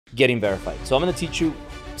getting verified. So I'm going to teach you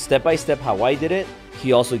step by step how I did it.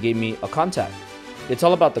 He also gave me a contact. It's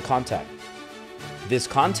all about the contact. This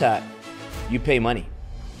contact, you pay money.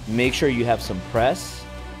 Make sure you have some press.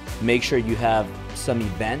 Make sure you have some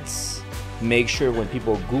events. Make sure when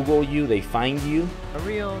people Google you, they find you. A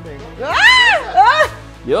real thing.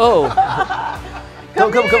 Yo!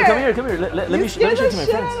 Come here. Let me show you to my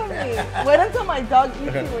friends. Wait until my dog eats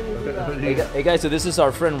you when you do that. Hey guys, so this is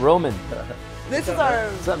our friend Roman. This is our...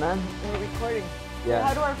 What's up, man? We're recording. Yeah.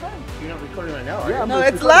 How do our friends? You're not recording right now, are you? Yeah, No,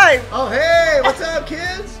 it's live. Oh, hey, what's up,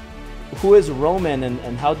 kids? Who is Roman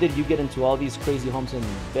and how did you get into all these crazy homes in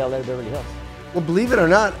Bel Air, Beverly Hills? Well, believe it or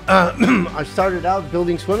not, I started out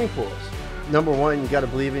building swimming pools. Number one, you got to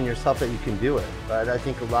believe in yourself that you can do it, right? I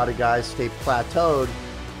think a lot of guys stay plateaued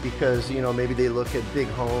because, you know, maybe they look at big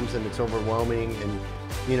homes and it's overwhelming. And,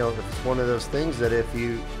 you know, it's one of those things that if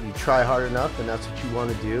you try hard enough and that's what you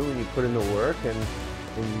want to do and you put in the work and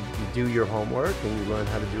you do your homework and you learn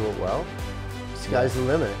how to do it well, sky's the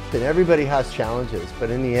limit. And everybody has challenges, but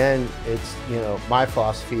in the end, it's, you know, my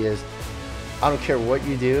philosophy is I don't care what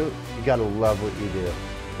you do, you got to love what you do.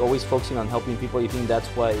 Always focusing on helping people. You think that's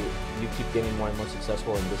why you keep getting more and more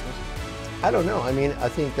successful in business? I don't know. I mean, I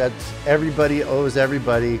think that's everybody owes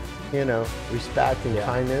everybody, you know, respect and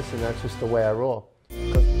kindness, and that's just the way I roll.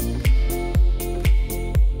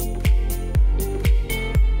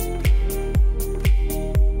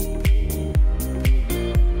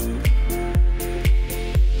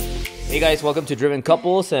 Hey guys, welcome to Driven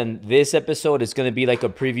Couples, and this episode is going to be like a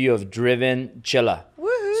preview of Driven Chilla.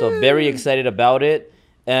 So very excited about it.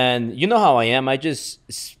 And you know how I am. I just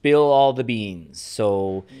spill all the beans.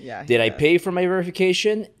 So did I pay for my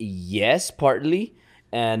verification? Yes, partly.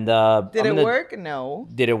 And did it work? No.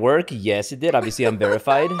 Did it work? Yes, it did. Obviously, I'm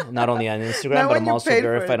verified, not only on Instagram, but I'm also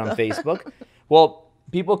verified on Facebook. Well,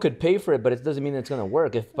 people could pay for it, but it doesn't mean it's going to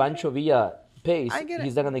work. If Pancho Villa pays,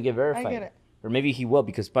 he's not going to get verified. I get it. Or maybe he will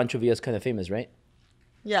because Pancho Villa is kind of famous, right?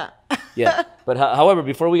 Yeah. Yeah. But however,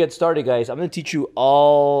 before we get started, guys, I'm going to teach you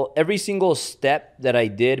every single step that I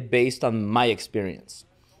did based on my experience.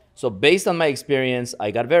 So based on my experience,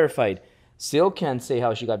 I got verified. Syl can't say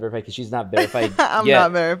how she got verified because she's not verified I'm yet.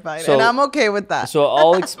 not verified, and I'm okay with that. So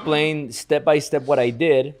I'll explain step by step what I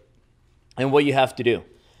did and what you have to do.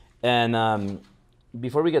 And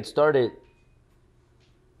before we get started,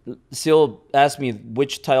 Syl asked me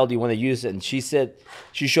which tile do you want to use, and she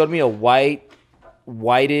showed me a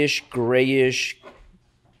whitish, grayish,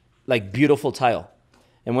 like beautiful tile.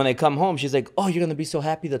 And when I come home, she's like, "Oh, you're gonna be so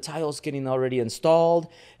happy. The tile's getting already installed,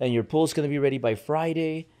 and your pool's gonna be ready by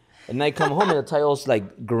Friday." And I come home and the tile's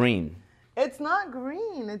like green. It's not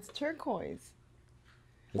green. It's turquoise.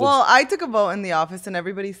 Well, I took a vote in the office, and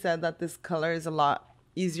everybody said that this color is a lot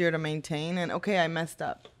easier to maintain. And okay, I messed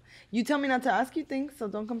up. You tell me not to ask you things, so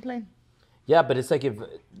don't complain. Yeah, but it's like it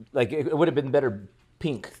would have been better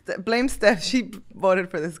pink. Blame Steph. She voted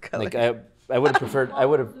for this color. Like I would have preferred. I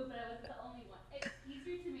would have.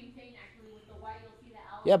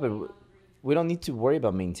 Yeah, but we don't need to worry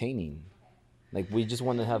about maintaining. Like we just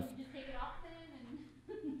want to have.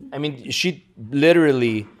 I mean, she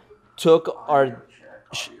literally took our.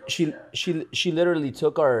 She literally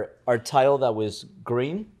took our tile that was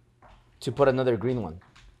green, to put another green one.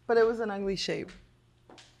 But it was an ugly shape.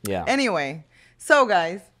 Yeah. Anyway, so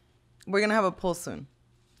guys, we're going to have a poll soon.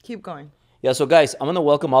 Keep going. Yeah, so guys, I'm going to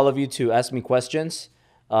welcome all of you to ask me questions.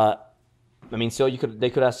 I mean, so they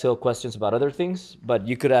could ask Syl questions about other things, but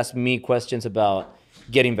you could ask me questions about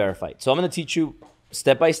getting verified. So I'm going to teach you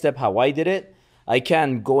step by step how I did it. I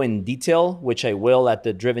can go in detail, which I will at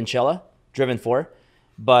the Driven 4,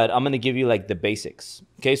 but I'm going to give you like the basics.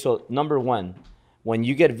 Okay, so number one. When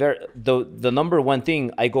you get the number one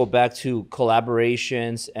thing, I go back to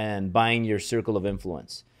collaborations and buying your circle of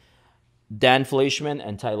influence. Dan Fleischman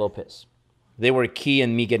and Ty Lopez. They were key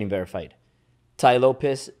in me getting verified. Ty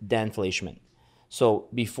Lopez, Dan Fleischman. So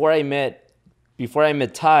before I met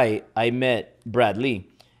Ty, I met Brad Lee.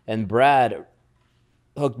 And Brad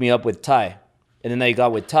hooked me up with Ty. And then I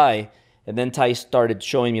got with Ty. And then Ty started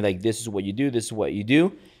showing me like, this is what you do, this is what you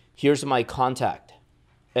do. Here's my contact.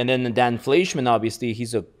 And then Dan Fleischman, obviously,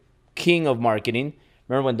 he's a king of marketing.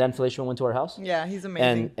 Remember when Dan Fleischman went to our house? Yeah, he's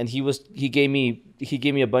amazing. And he gave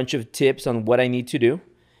me a bunch of tips on what I need to do,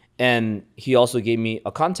 and he also gave me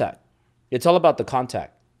a contact. It's all about the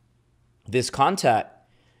contact. This contact,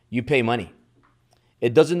 you pay money.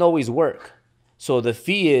 It doesn't always work. So the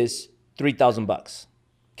fee is $3,000.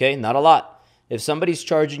 Okay, not a lot. If somebody's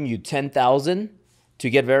charging you $10,000 to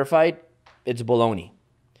get verified, it's baloney.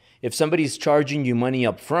 If somebody's charging you money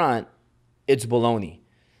up front, it's baloney.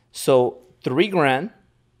 So $3,000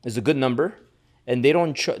 is a good number. and they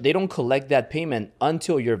don't collect that payment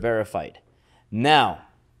until you're verified. Now,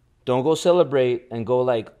 don't go celebrate and go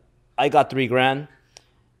like, I got $3,000.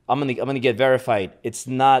 I'm gonna get verified. It's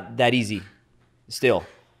not that easy still.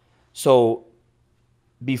 So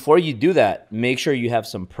before you do that, make sure you have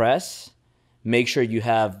some press. Make sure you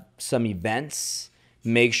have some events.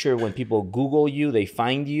 Make sure when people Google you, they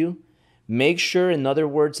find you. Make sure, in other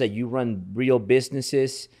words, that you run real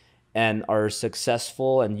businesses and are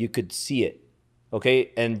successful and you could see it.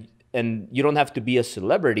 Okay? And you don't have to be a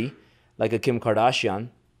celebrity like a Kim Kardashian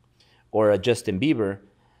or a Justin Bieber.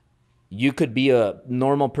 You could be a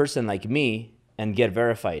normal person like me and get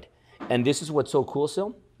verified. And this is what's so cool,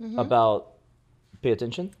 Syl, about, pay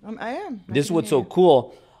attention. I am. This is what's so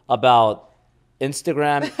cool about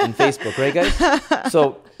Instagram and Facebook, right, guys?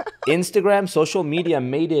 So Instagram, social media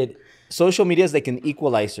is like an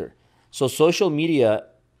equalizer. So social media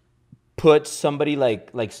puts somebody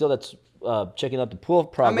like Syl that's checking out the pool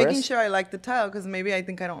of progress. I'm making sure I like the tile because maybe I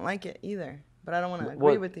think I don't like it either. But I don't want to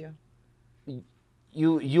agree with you.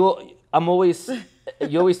 You always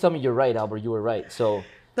tell me you're right, Albert. You were right. So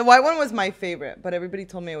the white one was my favorite, but everybody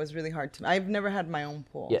told me it was really hard to. I've never had my own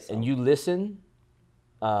pool. Yeah, so. and you listen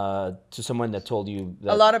to someone that told you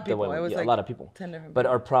that a lot of people. It was like a lot of people. 10 different but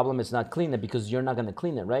people. our problem is not cleaning it because you're not going to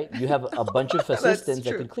clean it, right? You have a bunch of assistants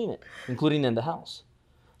that could clean it, including in the house.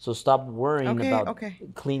 So stop worrying about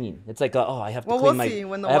cleaning. It's like, I have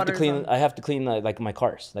to clean I have to clean like my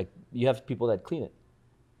cars. Like you have people that clean it.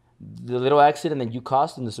 The little accident that you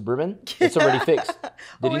caused in the Suburban, it's already fixed.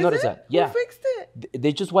 Did you notice that? Yeah. Who fixed it?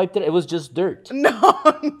 They just wiped it. It was just dirt. No,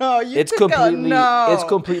 it's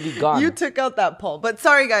completely gone. You took out that pole. But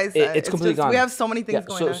sorry, guys. It's completely gone. We have so many things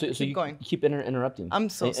going on. So you going. keep interrupting. I'm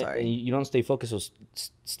so sorry. And you don't stay focused.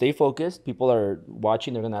 So stay focused. People are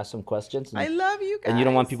watching. They're going to ask some questions. I love you guys. And you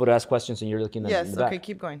don't want people to ask questions and you're looking at the back. Okay,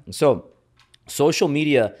 keep going. So social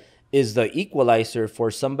media is the equalizer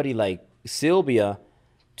for somebody like Sylvia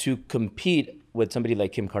to compete with somebody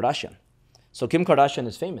like Kim Kardashian. So Kim Kardashian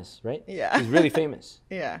is famous, right? Yeah. She's really famous.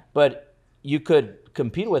 Yeah. But you could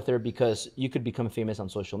compete with her because you could become famous on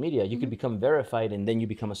social media. You could become verified and then you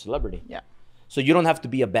become a celebrity. Yeah. So you don't have to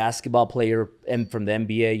be a basketball player and from the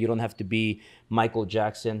NBA. You don't have to be Michael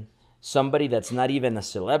Jackson. Somebody that's not even a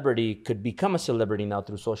celebrity could become a celebrity now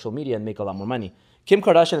through social media and make a lot more money. Kim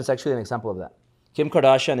Kardashian is actually an example of that. Kim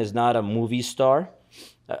Kardashian is not a movie star,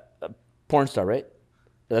 a porn star, right?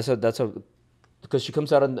 That's a because she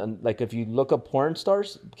comes out on like if you look up porn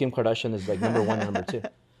stars, Kim Kardashian is like number 1 and number 2.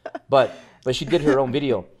 But she did her own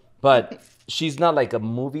video. But she's not like a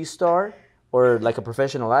movie star or like a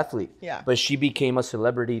professional athlete. Yeah. But she became a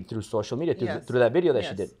celebrity through social media, through that video that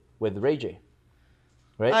she did with Ray J.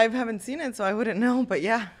 Right? I haven't seen it, so I wouldn't know, but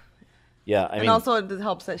yeah. Yeah, I mean, also it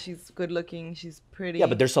helps that she's good looking, she's pretty. Yeah,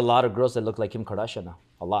 but there's a lot of girls that look like Kim Kardashian now.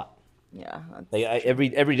 A lot. Yeah. Like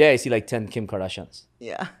every day I see like 10 Kim Kardashians.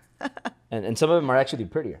 Yeah. and some of them are actually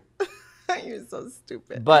prettier. You're so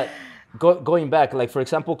stupid. But going back, like for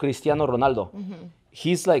example, Cristiano Ronaldo,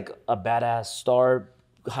 he's like a badass star,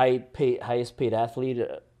 highest paid athlete,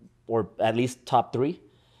 or at least top 3.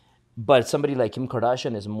 But somebody like Kim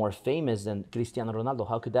Kardashian is more famous than Cristiano Ronaldo.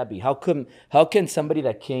 How could that be? How can somebody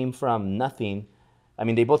that came from nothing, I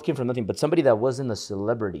mean, they both came from nothing, but somebody that wasn't a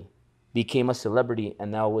celebrity became a celebrity,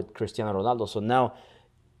 and now with Cristiano Ronaldo. So now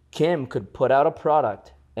Kim could put out a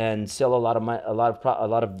product and sell a lot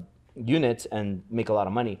of units and make a lot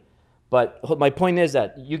of money. But my point is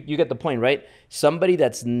that you get the point, right? Somebody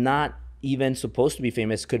that's not even supposed to be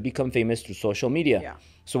famous could become famous through social media. Yeah.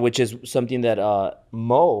 So which is something that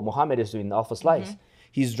Mohammed is doing, Alpha Slice.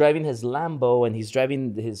 He's driving his Lambo and he's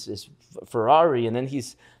driving his Ferrari, and then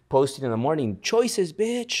he's posting in the morning, choices,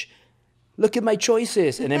 bitch. Look at my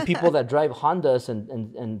choices. And then people that drive Hondas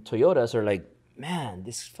and Toyotas are like, man,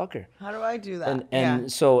 this fucker. How do I do that?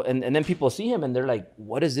 And then people see him and they're like,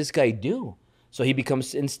 what does this guy do? So he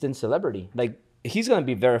becomes instant celebrity. Like he's gonna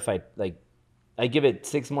be verified. Like I give it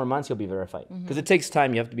 6 more months, he'll be verified. Because it takes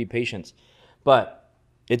time, you have to be patient. But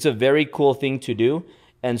it's a very cool thing to do.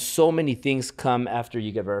 And so many things come after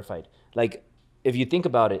you get verified. Like if you think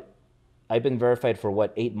about it, I've been verified for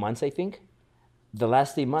what, 8 months, I think? The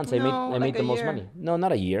last 8 months, I made the most money. No,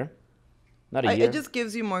 not a year. Not a year. It just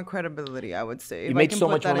gives you more credibility, I would say. You make so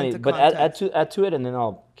much money. But add to it, and then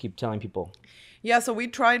I'll keep telling people. Yeah, so we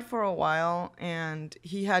tried for a while, and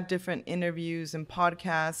he had different interviews and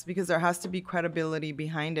podcasts because there has to be credibility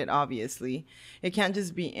behind it, obviously. It can't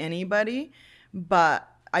just be anybody. But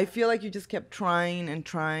I feel like you just kept trying and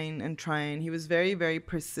trying and trying. He was very, very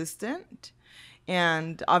persistent.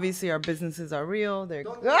 And obviously our businesses are real. They're...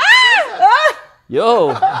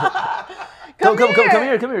 Yo! Come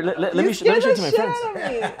here. Let me show you to my friends.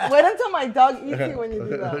 Wait until my dog eats you when you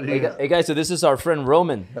do that. Hey guys, so this is our friend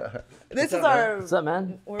Roman. This is our. What's up,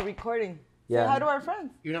 man? We're recording. Yeah. Say hi to our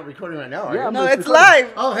friends. You're not recording right now, are you? No, it's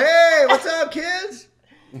live. Oh, hey, what's up, kids?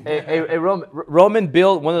 Hey, Roman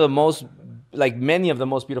built one of the most, many of the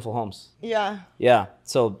most beautiful homes. Yeah. Yeah.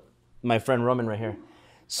 So my friend Roman right here.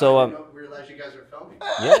 So I didn't realize you guys were filming.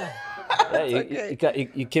 Yeah.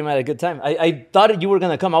 You came at a good time. I thought you were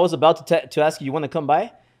gonna come. I was about to ask you want to come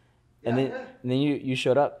by, and then you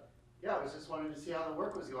showed up. Yeah, I was just wanting to see how the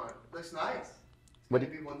work was going. Looks nice. Many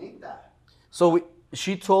people need that. So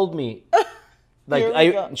she told me,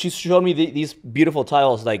 she showed me these beautiful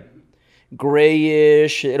tiles, like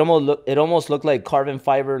grayish. It almost looked like carbon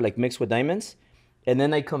fiber, like mixed with diamonds. And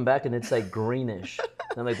then I come back and it's like greenish.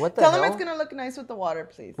 And I'm like, what the hell? Tell them it's gonna look nice with the water,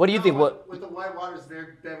 please. What do you think? What with the white water is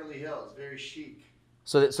very Beverly Hills, very chic.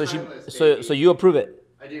 So you approve it?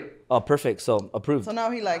 I do. Oh, perfect. So approved. So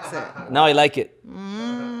now he likes it. Now I like it.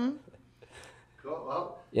 Cool.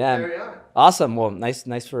 Well, yeah. carry on. Awesome. Well,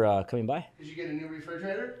 nice for coming by. Did you get a new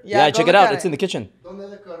refrigerator? Yeah, check it out. It's in the kitchen. Donde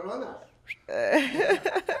la corona?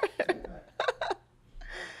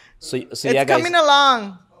 So it's yeah, guys. coming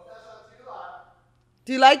along.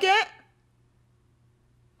 Do you like it?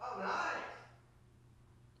 Oh, nice.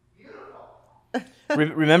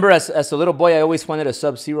 Beautiful. Remember, as a little boy, I always wanted a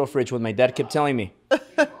Sub-Zero fridge. What my dad kept telling me.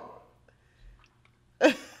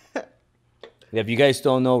 If you guys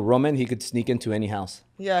don't know Roman, he could sneak into any house.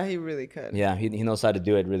 Yeah, he really could. Yeah, he knows how to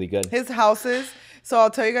do it really good. His houses. So I'll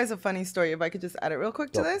tell you guys a funny story if I could just add it real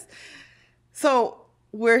quick to this. So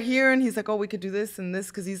we're here and he's like, oh, we could do this and this,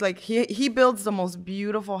 because he's like, he builds the most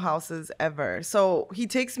beautiful houses ever. So he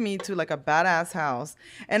takes me to like a badass house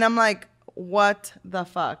and I'm like, what the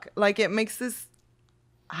fuck? Like, it makes this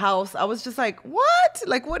house, I was just like, what?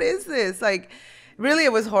 Like, what is this? Like, really,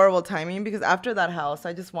 it was horrible timing, because after that house,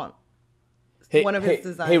 I just want one of his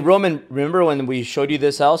designs. Hey, Roman, remember when we showed you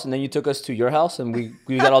this house and then you took us to your house and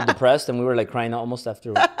we got all depressed and we were like crying almost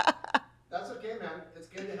after? That's okay, man. It's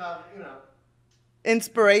good to have,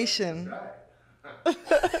 inspiration. That's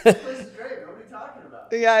right. This place is great. What are we talking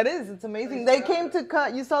about? Yeah, it is. It's amazing. They came to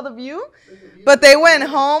cut. You saw the view? But they went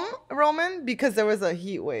home, Roman, because there was a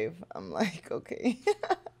heat wave. I'm like, okay.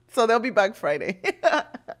 So they'll be back Friday.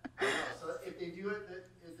 So if they do it,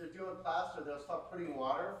 if they're doing plaster, they'll stop putting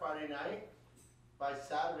water Friday night. By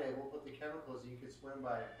Saturday, we'll put the chemicals. You can swim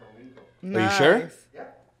by Flamingo. Are you sure? Yeah.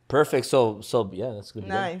 Perfect. So yeah, that's good.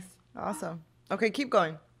 Nice. Awesome. Okay, keep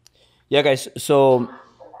going. Yeah, guys. So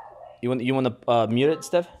you want to mute it,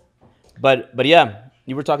 Steph? But yeah,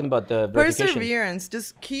 you were talking about the verification. Perseverance.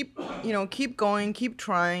 Just keep going, keep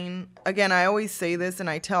trying. Again, I always say this, and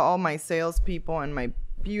I tell all my salespeople and my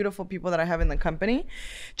beautiful people that I have in the company,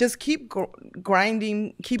 just keep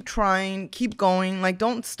grinding, keep trying, keep going. Like,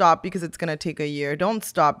 don't stop because it's gonna take a year. Don't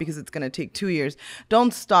stop because it's gonna take 2 years.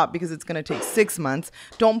 Don't stop because it's gonna take 6 months.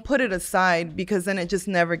 Don't put it aside, because then it just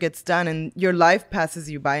never gets done and your life passes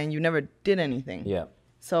you by and you never did anything. Yeah.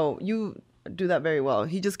 So you do that very well.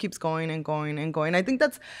 He just keeps going and going and going. I think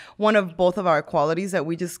that's one of both of our qualities, that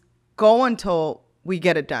we just go until we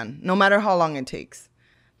get it done, no matter how long it takes.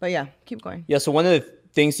 But yeah, keep going. Yeah, so one of the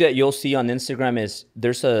things that you'll see on Instagram is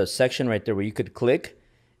there's a section right there where you could click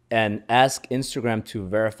and ask Instagram to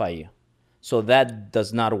verify you. So that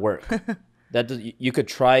does not work. You could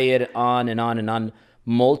try it on and on and on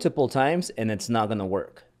multiple times and it's not going to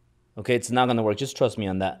work. Okay, it's not going to work. Just trust me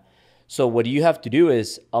on that. So what you have to do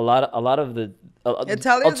is a lot of the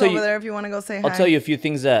Italian's over there if you want to go say hi. I'll tell you a few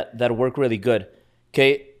things that work really good.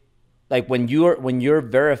 Okay? Like when you're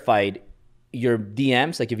verified, your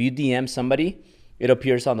DMs, like if you DM somebody, it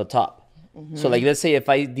appears on the top. Mm-hmm. So like, let's say if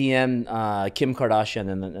I DM Kim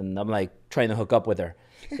Kardashian and I'm like trying to hook up with her.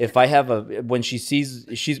 If I have when she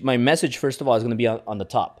sees, my message, first of all, is going to be on the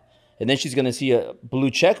top. And then she's going to see a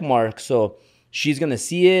blue check mark. So she's going to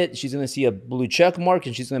see it. She's going to see a blue check mark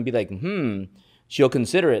and she's going to be like, she'll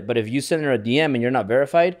consider it. But if you send her a DM and you're not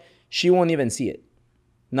verified, she won't even see it.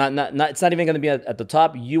 It's not even going to be at the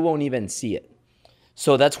top. You won't even see it.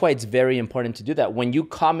 So that's why it's very important to do that. When you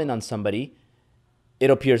comment on somebody, it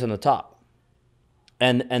appears on the top,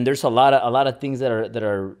 and there's a lot of things that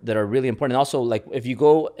are really important. Also, like if you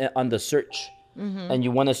go on the search and you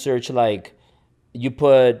want to search, like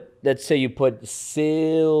let's say you put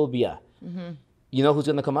Sylvia, you know who's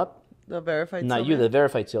gonna come up? The verified. Not Sylvia? you, the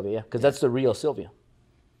verified Sylvia, yeah, because that's the real Sylvia.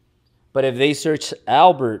 But if they search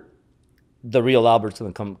Albert, the real Albert's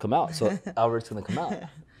gonna come out. So Albert's gonna come out.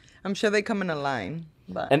 I'm sure they come in a line,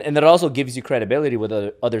 but and that also gives you credibility with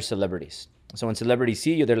other celebrities. So when celebrities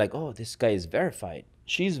see you, they're like, oh, this guy is verified.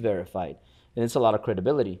 She's verified. And it's a lot of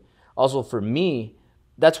credibility. Also for me,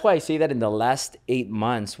 that's why I say that in the last 8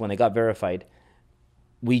 months when I got verified,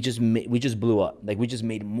 we just blew up. Like we just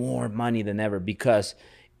made more money than ever because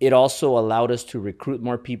it also allowed us to recruit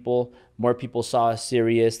more people. More people saw us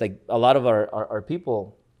serious. Like a lot of our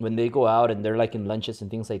people, when they go out and they're like in lunches and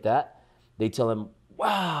things like that, they tell them,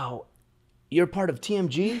 wow, you're part of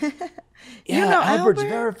TMG? Yeah, You know Albert's Albert?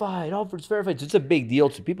 verified. Albert's verified. So it's a big deal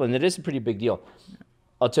to people, and it is a pretty big deal.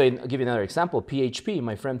 I'll give you another example. PHP,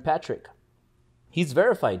 my friend Patrick, he's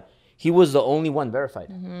verified. He was the only one verified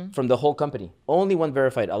from the whole company. Only one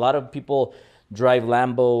verified. A lot of people drive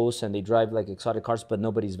Lambos and they drive like exotic cars, but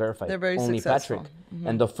nobody's verified. They're very only successful. Patrick.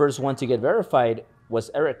 And the first one to get verified was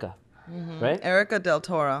Erica, right? Erica Del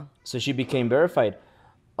Toro. So she became verified.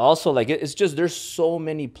 Also, like it's just there's so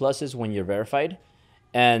many pluses when you're verified,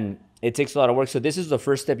 and it takes a lot of work. So this is the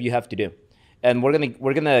first step you have to do. And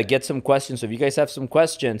we're gonna get some questions. So if you guys have some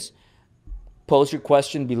questions, post your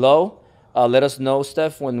question below. Let us know,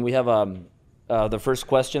 Steph, when we have the first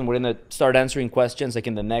question. We're gonna start answering questions like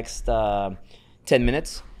in the next 10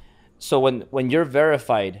 minutes. So when you're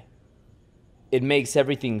verified, it makes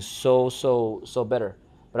everything so better.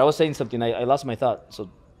 But I was saying something. I lost my thought. So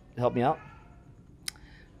help me out.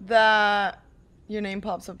 That your name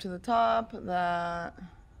pops up to the top. That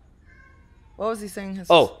what was he saying?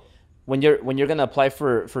 Oh, when you're gonna apply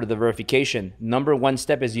for the verification, number one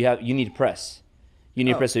step is you need press. You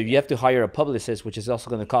need press. So you have to hire a publicist, which is also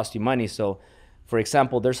going to cost you money. So, for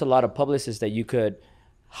example, there's a lot of publicists that you could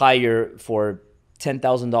hire for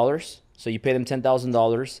 $10,000. So you pay them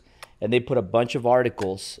 $10,000, and they put a bunch of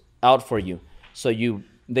articles out for you. So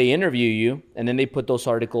they interview you, and then they put those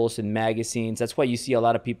articles in magazines. That's why you see a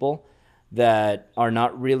lot of people that are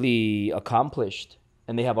not really accomplished,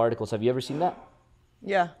 and they have articles. Have you ever seen that?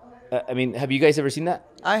 Yeah, I mean, have you guys ever seen that?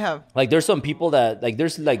 I have. Like, there's some people that, like,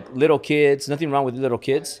 there's, like, little kids. Nothing wrong with little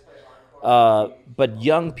kids. But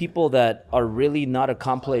young people that are really not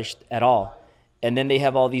accomplished at all. And then they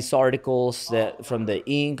have all these articles that from the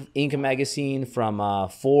Inc. magazine, from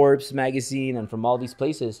Forbes magazine, and from all these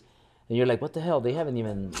places. And you're like, what the hell? They haven't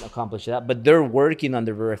even accomplished that. But they're working on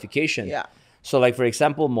their verification. Yeah. So, like, for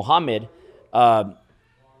example, Mohammed,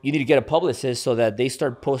 you need to get a publicist so that they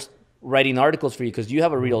start writing articles for you because you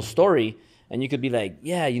have a real story, and you could be like,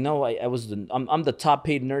 yeah, you know, I'm the top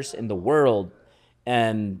paid nurse in the world,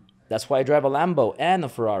 and that's why I drive a Lambo and a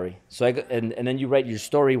Ferrari. So and then you write your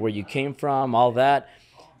story, where you came from, all that.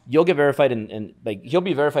 You'll get verified, and like he'll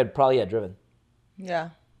be verified probably at Driven. Yeah.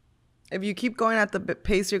 If you keep going at the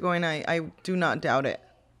pace you're going, I do not doubt it.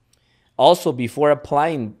 Also, before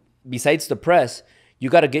applying, besides the press, you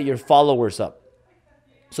got to get your followers up.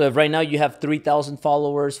 So if right now you have 3,000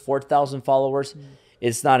 followers, 4,000 followers,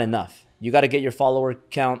 it's not enough. You got to get your follower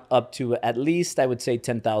count up to at least, I would say,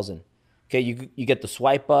 10,000. Okay, you get the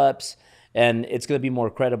swipe ups, and it's going to be more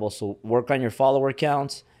credible. So work on your follower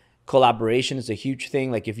counts. Collaboration is a huge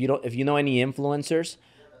thing. Like if you know any influencers,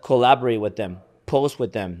 collaborate with them, post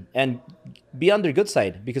with them, and be on their good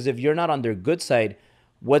side. Because if you're not on their good side,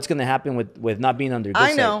 what's going to happen with not being on their good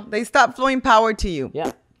side? I know. They stop flowing power to you.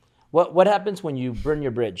 Yeah. What happens when you burn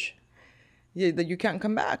your bridge? Yeah, that you can't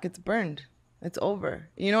come back. It's burned. It's over.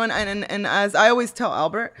 You know, and as I always tell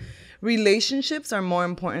Albert, relationships are more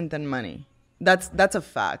important than money. That's a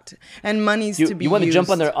fact. And money's to be used. You want to jump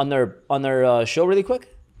on their show really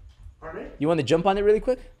quick? Pardon me? You want to jump on it really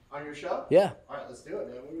quick? On your show? Yeah. All right, let's do it,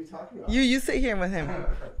 man. What are we talking about? You sit here with him.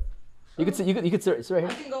 You could sit right I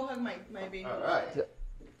here. can go hug my baby. All right.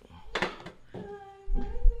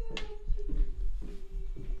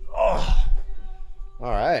 Oh.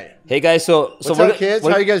 All right. Hey guys, so What's up, kids?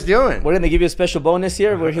 How you guys doing? We're gonna give you a special bonus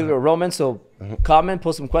here. We're here with Roman, so comment,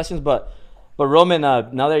 post some questions. But Roman,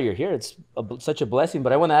 now that you're here, it's such a blessing.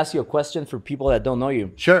 But I want to ask you a question for people that don't know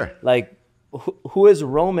you. Sure. Like, who is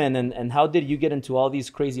Roman, and how did you get into all these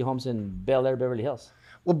crazy homes in Bel Air, Beverly Hills?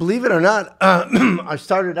 Well, believe it or not, I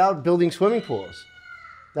started out building swimming pools.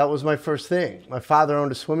 That was my first thing. My father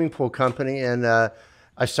owned a swimming pool company, and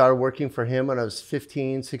I started working for him when I was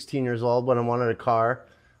 15, 16 years old. When I wanted a car,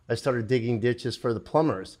 I started digging ditches for the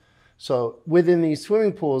plumbers. So within these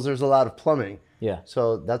swimming pools, there's a lot of plumbing. Yeah.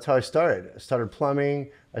 So that's how I started. I started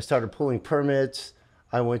plumbing. I started pulling permits.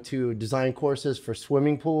 I went to design courses for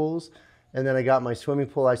swimming pools. And then I got my swimming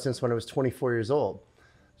pool license when I was 24 years old.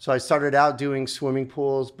 So I started out doing swimming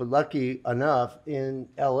pools, but lucky enough in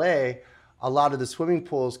LA, a lot of the swimming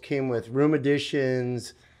pools came with room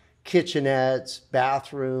additions, kitchenettes,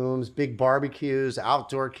 bathrooms, big barbecues,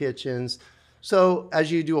 outdoor kitchens. So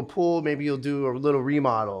as you do a pool, maybe you'll do a little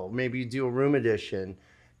remodel, maybe you do a room addition.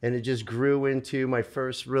 And it just grew into my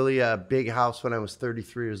first really big house when I was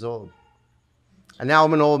 33 years old. And now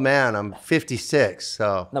I'm an old man. I'm 56.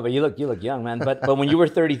 So No, but you look young, man. But when you were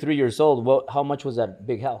 33 years old, how much was that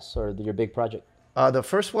big house or your big project? the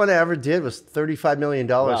first one I ever did was $35 million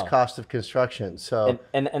Wow. cost of construction. So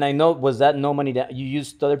And I know, was that no money that you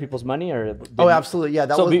used other people's money, or absolutely, yeah.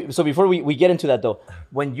 That was so before we get into that though,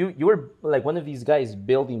 when you were like one of these guys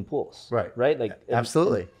building pools, right? Like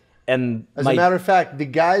absolutely. And As a matter of fact, the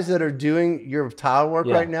guys that are doing your tile work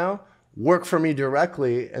Yeah. right now work for me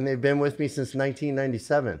directly, and they've been with me since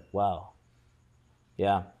 1997. Wow.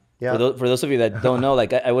 Yeah. Yeah. For those of you that don't know,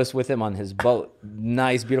 like I was with him on his boat.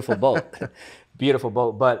 Nice, beautiful boat. Beautiful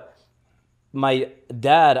boat. But my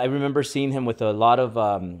dad, I remember seeing him with a lot of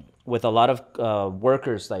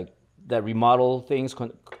workers like that remodel things,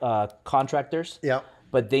 contractors. Yeah.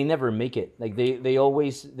 But they never make it. Like they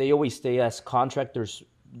always stay as contractors,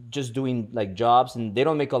 just doing like jobs, and they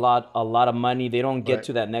don't make a lot of money. They don't get Right.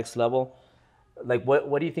 to that next level. Like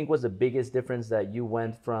what do you think was the biggest difference that you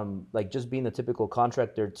went from like just being a typical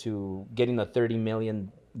contractor to getting a $30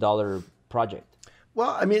 million project?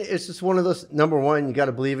 Well, I mean, it's just one of those, number one, you got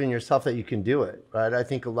to believe in yourself that you can do it, right? I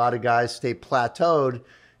think a lot of guys stay plateaued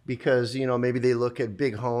because, maybe they look at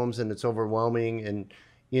big homes and it's overwhelming. And,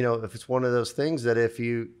 if it's one of those things that if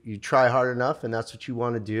you try hard enough and that's what you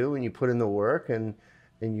want to do and you put in the work and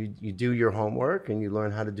you do your homework and you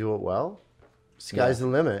learn how to do it well, sky's the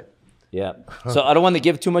limit. Yeah. So I don't want to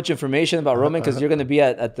give too much information about Roman because you're going to be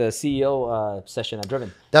at the CEO session at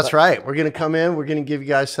Driven. That's right. We're going to come in. We're going to give you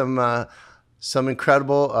guys some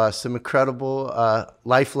incredible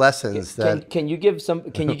life lessons. Can you give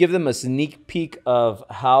them a sneak peek of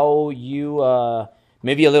how you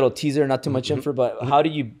maybe a little teaser, not too much info, but how do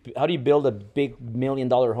you build a big $1 million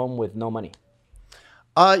home with no money?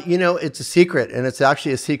 It's a secret, and it's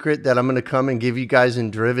actually a secret that I'm going to come and give you guys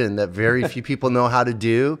in Driven that very few people know how to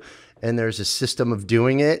do. And there's a system of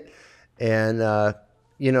doing it. And,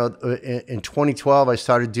 in 2012, I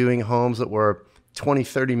started doing homes that were $20,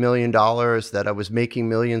 $30 million, that I was making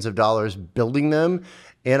millions of dollars building them.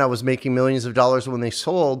 And I was making millions of dollars when they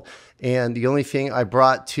sold. And the only thing I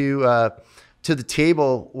brought to the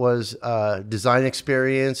table was design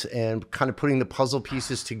experience and kind of putting the puzzle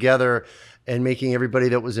pieces together and making everybody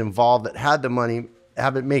that was involved that had the money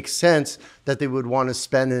have it make sense that they would want to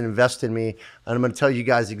spend and invest in me. And I'm going to tell you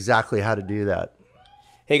guys exactly how to do that.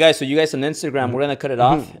 Hey guys, so you guys on Instagram, we're going to cut it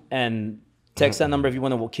off and text that number if you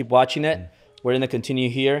want to keep watching it. We're going to continue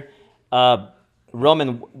here.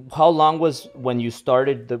 Roman, how long was when you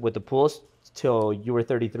started with the pools till you were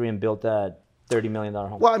 33 and built that $30 million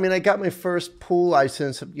home? Well, I mean, I got my first pool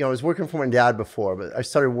license. I was working for my dad before, but I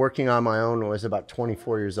started working on my own when I was about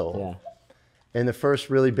 24 years old. Yeah. And the first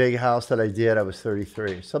really big house that I did, I was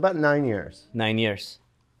 33. So about 9 years. 9 years.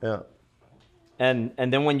 Yeah. And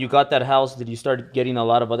then when you got that house, did you start getting a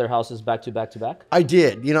lot of other houses back to back to back? I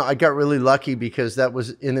did. I got really lucky because that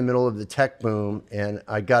was in the middle of the tech boom. And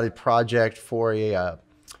I got a project for a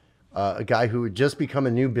guy who had just become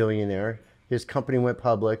a new billionaire. His company went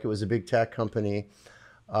public. It was a big tech company.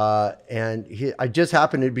 And I just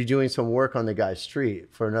happened to be doing some work on the guy's street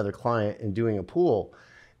for another client and doing a pool.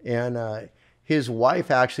 And his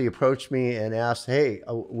wife actually approached me and asked, hey,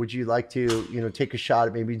 would you like to, take a shot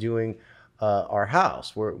at maybe doing our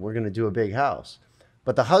house? We're going to do a big house.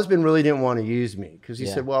 But the husband really didn't want to use me because he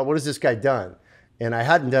said, well, what has this guy done? And I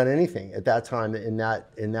hadn't done anything at that time in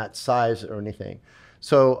that size or anything.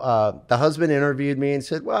 So the husband interviewed me and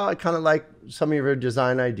said, well, I kind of like some of your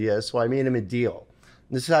design ideas. So I made him a deal.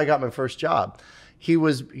 And this is how I got my first job. He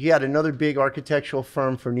had another big architectural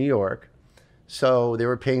firm for New York. So they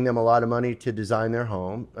were paying them a lot of money to design their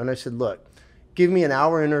home. And I said, look, give me an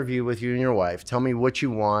hour interview with you and your wife. Tell me what you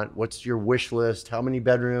want. What's your wish list? How many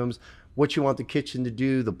bedrooms? What you want the kitchen to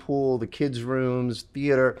do, the pool, the kids' rooms,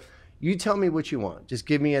 theater. You tell me what you want. Just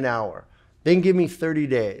give me an hour. Then give me 30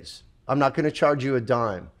 days. I'm not going to charge you a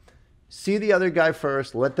dime. See the other guy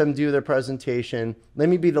first. Let them do their presentation. Let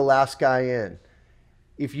me be the last guy in.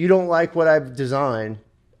 If you don't like what I've designed,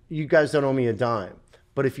 you guys don't owe me a dime.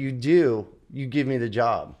 But if you do, you give me the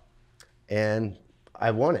job. And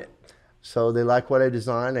I won it. So they like what I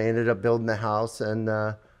designed. I ended up building the house, and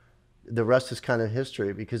the rest is kind of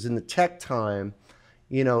history. Because in the tech time,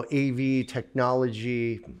 AV,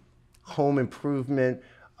 technology, home improvement,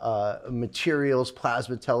 materials,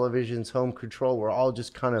 plasma televisions, home control were all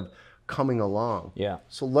just kind of coming along. Yeah.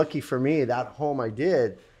 So lucky for me, that home I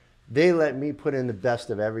did, they let me put in the best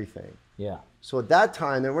of everything. Yeah. So at that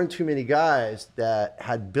time, there weren't too many guys that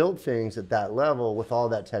had built things at that level with all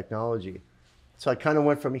that technology. So I kind of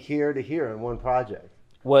went from here to here in one project.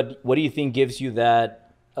 What do you think gives you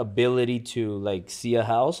that ability to like see a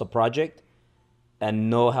house, a project, and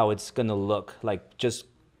know how it's gonna look. Like just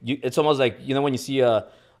it's almost like when you see a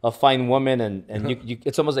fine woman and you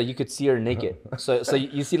it's almost like you could see her naked. So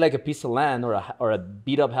you see like a piece of land or a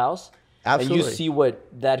beat up house. Absolutely. And you see what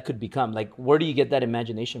that could become. Like, where do you get that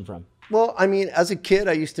imagination from? Well, I mean, as a kid,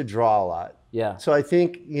 I used to draw a lot. Yeah. So I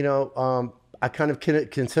think, I kind of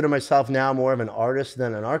consider myself now more of an artist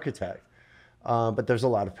than an architect. But there's a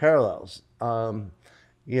lot of parallels. My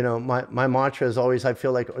mantra is always, I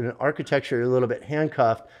feel like in architecture, you're a little bit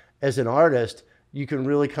handcuffed. As an artist, you can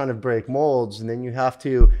really kind of break molds, and then you have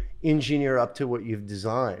to engineer up to what you've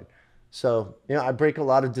designed. So, I break a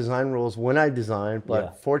lot of design rules when I design,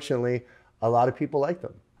 but fortunately, a lot of people like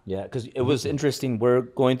them. Yeah, because it was interesting. We're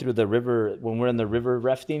going through the river when we're in the river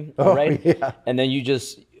rafting, right? Yeah. And then you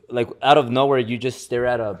just, like, out of nowhere, you just stare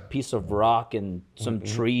at a piece of rock and some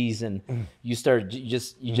trees, and you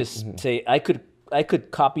just say, I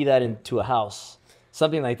could copy that into a house,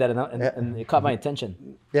 something like that, and it caught my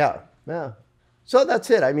attention. Yeah. So that's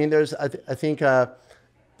it. I mean, I think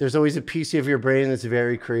there's always a piece of your brain that's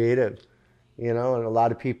very creative, and a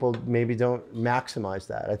lot of people maybe don't maximize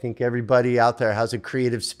that. I think everybody out there has a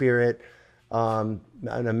creative spirit, an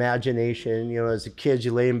imagination. As a kid,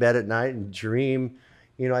 you lay in bed at night and dream.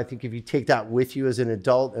 I think if you take that with you as an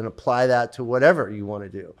adult and apply that to whatever you want to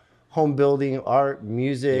do, home building, art,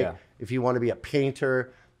 music, if you want to be a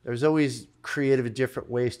painter, there's always creative, different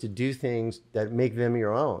ways to do things that make them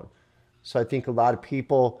your own. So I think a lot of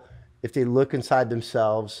people, if they look inside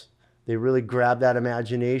themselves, they really grab that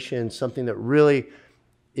imagination, something that really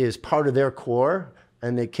is part of their core,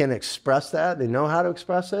 and they can express that, they know how to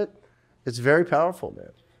express it. It's very powerful,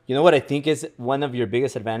 man. You know what I think is one of your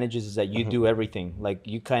biggest advantages is that you do everything. Like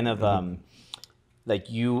you kind of, like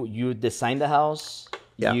you design the house,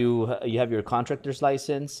 you have your contractor's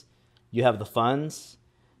license, you have the funds.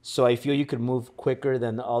 So I feel you could move quicker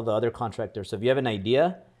than all the other contractors. So if you have an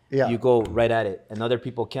idea, you go right at it, and other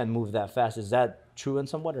people can't move that fast. Is that true in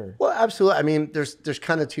somewhat? Or? Well, absolutely. I mean, there's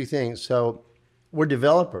kind of two things. So we're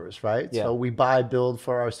developers, right? Yeah. So we buy, build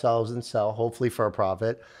for ourselves and sell, hopefully for a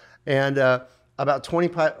profit. And about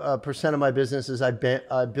 20% of my business is I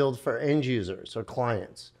build for end users or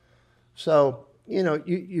clients. So,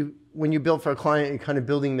 you when you build for a client, you're kind of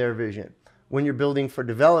building their vision. When you're building for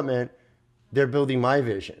development, they're building my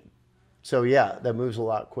vision. So yeah, that moves a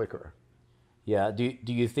lot quicker. Yeah. Do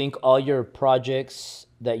you think all your projects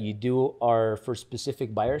that you do are for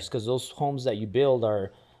specific buyers? Because those homes that you build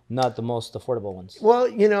are not the most affordable ones. Well,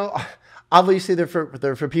 obviously they're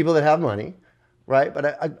for people that have money, right?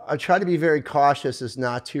 But I try to be very cautious as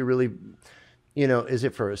not to really, is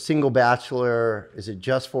it for a single bachelor? Is it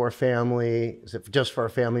just for a family? Is it just for a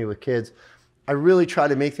family with kids? I really try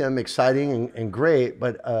to make them exciting and great,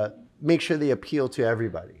 but make sure they appeal to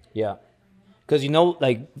everybody. Yeah. Because,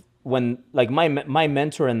 my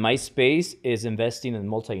mentor in my space is investing in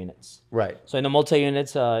multi-units. Right. So in the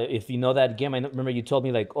multi-units, if you know that game, I remember you told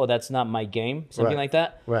me like, oh, that's not my game, something like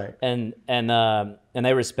that. Right. And I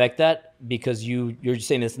respect that because you're just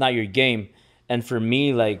saying it's not your game. And for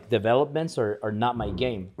me, like developments are not my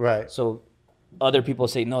game. Right. So other people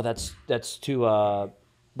say, no, that's too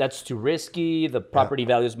risky. The property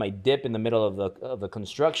values might dip in the middle of the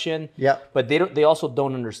construction. Yeah. But they also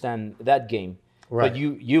don't understand that game. Right. But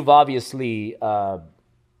you've obviously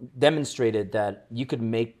demonstrated that you could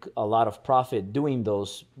make a lot of profit doing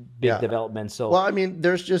those big developments. So well, I mean,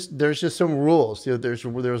 there's just some rules. There's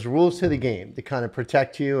rules to the game to kind of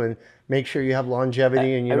protect you and make sure you have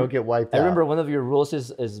longevity and you don't get wiped out. I remember one of your rules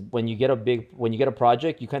is when you get a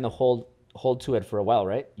project, you kind of hold to it for a while,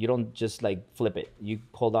 right? You don't just like flip it. You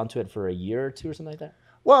hold on to it for a year or two or something like that.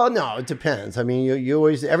 Well, no, it depends. I mean, you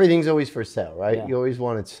always, everything's always for sale, right? Yeah. You always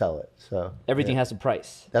want to sell it. So everything has a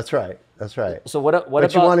price. That's right. So what but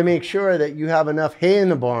about, you want to make sure that you have enough hay in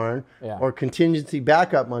the barn Yeah. or contingency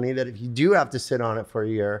backup money that if you do have to sit on it for a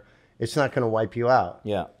year, it's not going to wipe you out.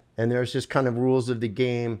 Yeah. And there's just kind of rules of the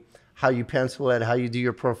game, how you pencil it, how you do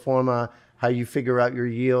your pro forma, how you figure out your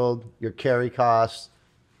yield, your carry costs,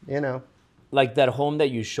 Like that home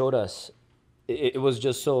that you showed us, it was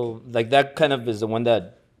just so, like that kind of is the one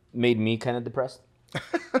that made me kind of depressed.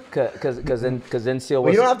 Because then Syl was...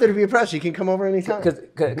 Well, you don't have to be depressed. You can come over anytime.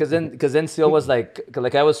 Because then Syl was like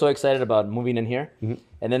I was so excited about moving in here. Mm-hmm.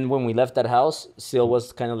 And then when we left that house, Syl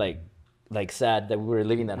was kind of like sad that we were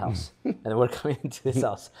leaving that house and we're coming into this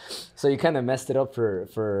house. So you kind of messed it up for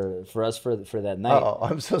us for that night. Oh,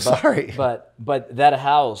 I'm so sorry. But that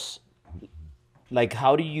house, like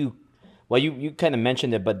how do you... Well, you kind of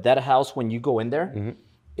mentioned it, but that house, when you go in there,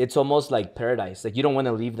 it's almost like paradise. Like you don't want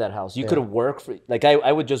to leave that house. You could work for, like I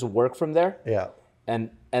would just work from there. Yeah.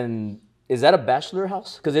 And Is that a bachelor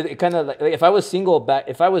house? Because it kind of like if I was single,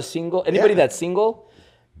 anybody that's single,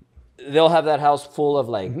 they'll have that house full of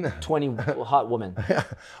like 20 hot women.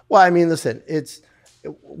 Well, I mean, listen, it's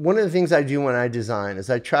one of the things I do when I design is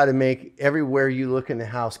I try to make everywhere you look in the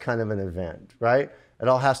house kind of an event, right? It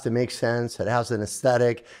all has to make sense. It has an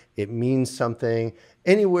aesthetic. It means something.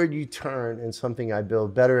 Anywhere you turn in something I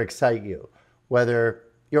build better excite you, whether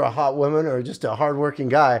you're a hot woman or just a hardworking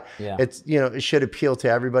guy. Yeah. It's, you know, it should appeal to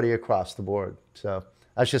everybody across the board. So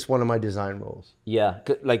that's just one of my design rules. Yeah,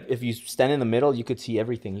 like if you stand in the middle, you could see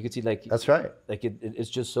everything. You could see like That's right. Like it's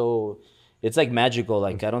just so, it's like magical.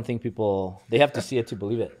 Like I don't think people, they have to see it to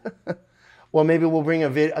believe it. Well, maybe we'll bring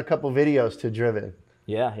a couple videos to Driven.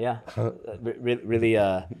 Yeah. Really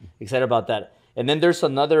excited about that. And then there's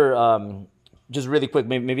another, just really quick,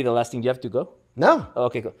 maybe the last thing. Do you have to go? No.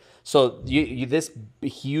 Okay, cool. So you this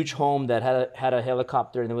huge home that had a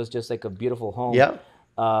helicopter, and it was just like a beautiful home. Yeah.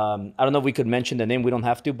 I don't know if we could mention the name. We don't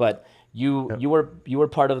have to, but you were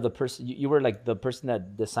part of the person. You were like the person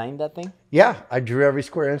that designed that thing. Yeah, I drew every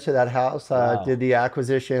square inch of that house. Wow. Did the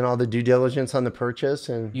acquisition, all the due diligence on the purchase,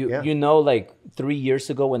 and You know, like 3 years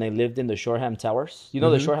ago when I lived in the Shoreham Towers. You know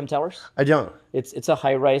the Shoreham Towers? I don't. It's a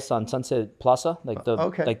high rise on Sunset Plaza, like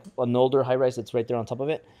like an older high rise. It's right there on top of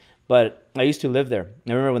it. But I used to live there.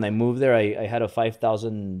 I remember when I moved there, I had a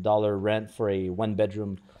 $5,000 rent for a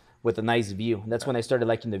 1-bedroom with a nice view. And that's when I started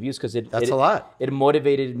liking the views because That's a lot. It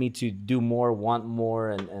motivated me to do more, want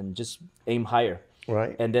more, and just aim higher.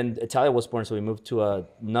 Right. And then Italia was born, so we moved to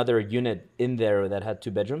another unit in there that had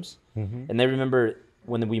 2 bedrooms. And I remember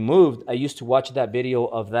when we moved, I used to watch that video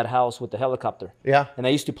of that house with the helicopter. Yeah. And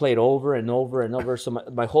I used to play it over and over and over. So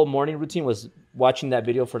my whole morning routine was watching that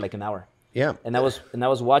video for like an hour. Yeah. And I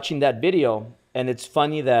was watching that video, and it's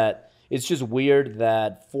funny that it's just weird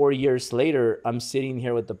that 4 years later I'm sitting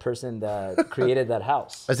here with the person that created that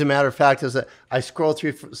house. As a matter of fact, as I scroll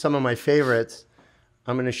through some of my favorites,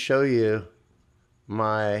 I'm going to show you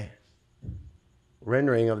my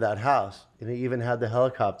rendering of that house. And it even had the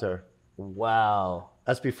helicopter. Wow.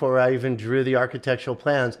 That's before I even drew the architectural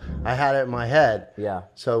plans. I had it in my head. Yeah.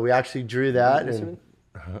 So we actually drew that,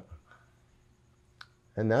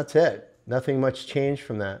 and that's it. Nothing much changed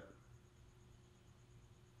from that.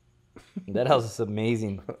 That house is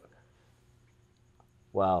amazing.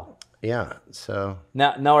 Wow. Yeah. So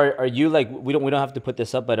Now are you like, we don't have to put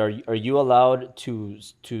this up, but are you allowed to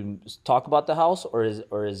talk about the house, or is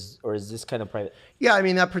this kind of private? yeah, I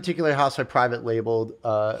mean, that particular house I private labeled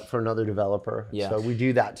for another developer. Yeah. So we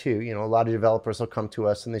do that too. You know, a lot of developers will come to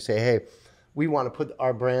us and they say, hey, we want to put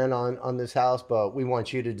our brand on this house, but we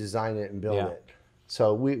want you to design it and build it.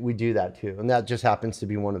 So we do that too. And that just happens to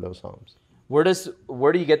be one of those homes. Where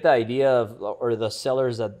do you get the idea of, or the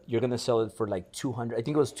sellers that you're going to sell it for like 200? I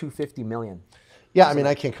think it was 250 million. Yeah, I mean,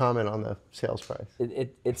 I can't comment on the sales price.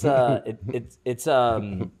 It's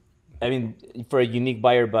I mean, for a unique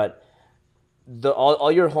buyer, but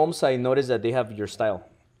all your homes, I noticed that they have your style.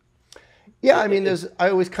 Yeah, I mean, I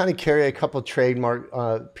always kind of carry a couple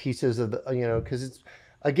trademark pieces of the, you know, because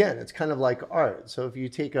it's kind of like art. So if you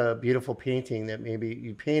take a beautiful painting that maybe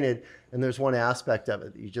you painted and there's one aspect of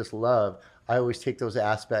it that you just love, I always take those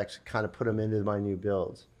aspects, kind of put them into my new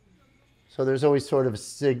builds. So there's always sort of a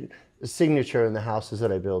signature in the houses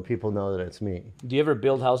that I build. People know that it's me. Do you ever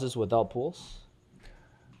build houses without pools?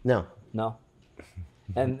 No.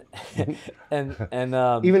 And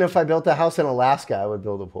Even if I built a house in Alaska, I would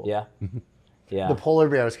build a pool. Yeah. The polar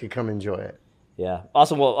bears could come enjoy it. Yeah.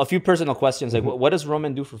 Awesome. Well, a few personal questions. Like, what does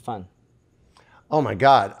Roman do for fun? Oh my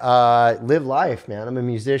God. Live life, man. I'm a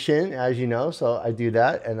musician, as you know, so I do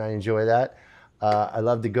that and I enjoy that. I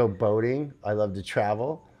love to go boating. I love to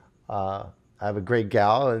travel. I have a great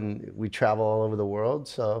gal and we travel all over the world.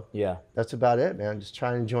 So yeah, that's about it, man. Just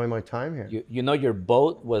try and enjoy my time here. You know, your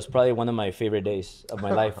boat was probably one of my favorite days of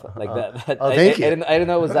my life. Like that. Oh, thank you. I didn't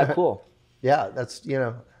know it was that cool. Yeah,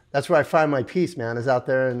 that's where I find my peace, man, is out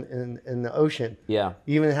there in the ocean. Yeah.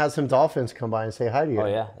 You even have some dolphins come by and say hi to you. Oh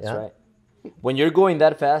yeah, that's right. When you're going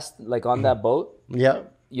that fast, like on that boat, yeah,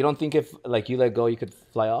 you don't think if like you let go, you could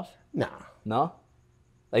fly off? No. No?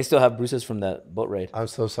 I still have bruises from that boat ride. I'm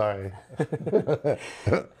so sorry.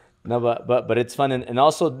 No, but it's fun. And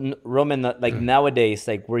also, Roman, like nowadays,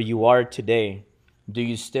 like where you are today, do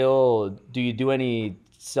you do any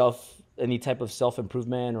type of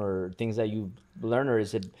self-improvement or things that you learn, or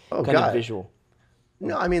is it kind of visual?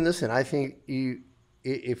 No, I mean, listen, I think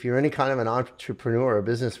if you're any kind of an entrepreneur or a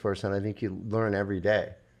business person, I think you learn every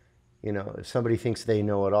day. You know, if somebody thinks they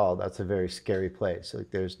know it all, that's a very scary place. Like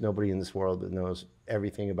there's nobody in this world that knows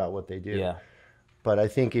everything about what they do. Yeah. But I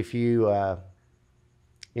think if you,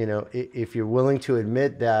 if you're willing to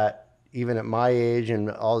admit that even at my age and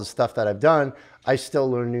all the stuff that I've done, I still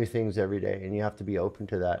learn new things every day, and you have to be open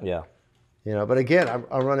to that. Yeah. You know, but again,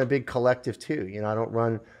 I run a big collective too. You know, I don't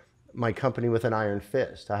run my company with an iron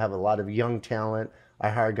fist. I have a lot of young talent. I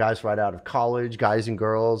hire guys right out of college, guys and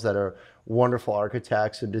girls that are wonderful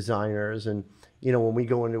architects and designers. And, you know, when we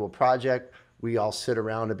go into a project, we all sit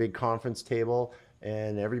around a big conference table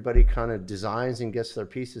and everybody kind of designs and gets their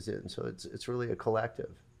pieces in. So it's really a collective.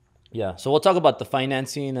 Yeah. So we'll talk about the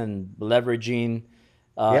financing and leveraging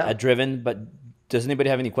at Driven. But does anybody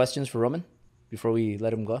have any questions for Roman before we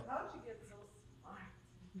let him go? How'd you get so smart?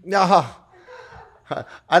 No.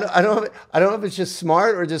 I don't know if it's just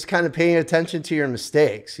smart or just kind of paying attention to your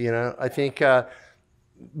mistakes. You know, I think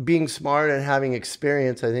being smart and having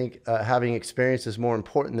experience, I think having experience is more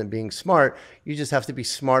important than being smart. You just have to be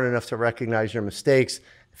smart enough to recognize your mistakes,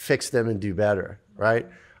 fix them, and do better, right?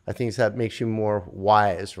 I think that makes you more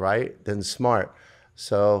wise, right, than smart.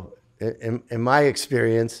 So in my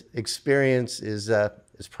experience is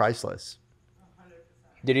priceless.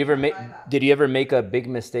 Did you ever make a big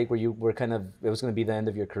mistake where you were kind of, it was going to be the end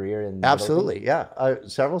of your career? And Absolutely, yeah.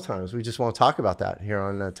 Several times. We just won't talk about that here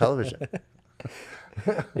on television.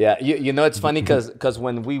 Yeah, you know, it's funny because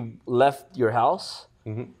when we left your house,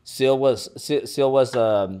 Syl was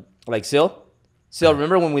like Syl,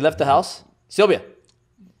 remember when we left the house? Sylvia,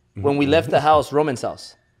 when we left the house, Roman's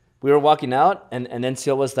house, we were walking out and then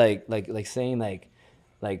Syl was like saying like,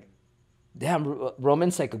 damn,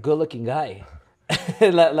 Roman's like a good looking guy.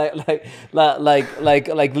 like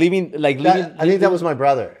leaving. I think that was my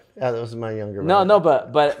brother. Yeah, that was my younger brother. No,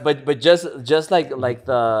 but just like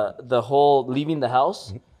the whole leaving the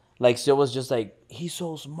house, like Syl was just like, he's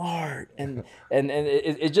so smart, and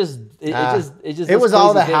it was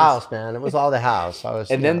all the house, man. It was all the house.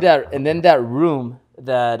 Then that room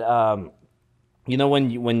that you know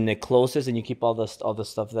when it closes and you keep all the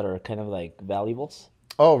stuff that are kind of like valuables.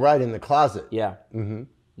 Oh, right, in the closet. Yeah.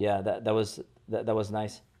 Yeah, that was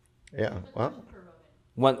nice. Yeah. Well,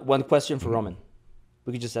 one question for Roman.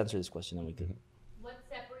 We could just answer this question and we could. What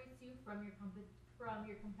separates you from your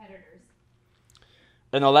competitors?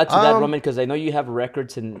 And I'll add to that, Roman, because I know you have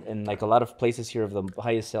records in like a lot of places here of the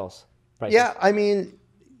highest sales prices. Yeah, I mean,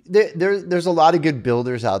 there's a lot of good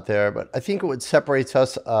builders out there, but I think what separates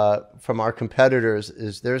us from our competitors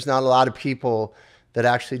is there's not a lot of people that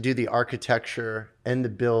actually do the architecture and the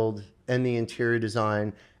build and the interior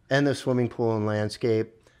design and the swimming pool and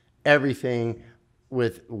landscape, everything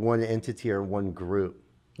with one entity or one group.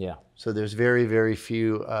 Yeah. So there's very, very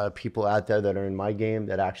few people out there that are in my game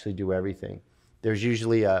that actually do everything. There's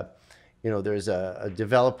usually there's a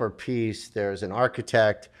developer piece, there's an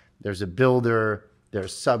architect, there's a builder,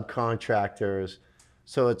 there's subcontractors.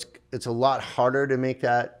 So it's a lot harder to make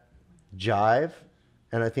that jive.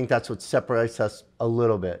 And I think that's what separates us a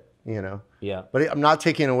little bit, you know? Yeah. But I'm not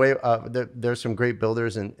taking away, there's some great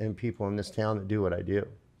builders and people in this town that do what I do,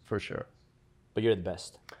 for sure. But you're the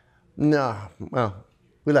best. No, well,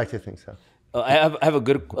 we like to think so. I have a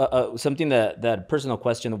good, something that personal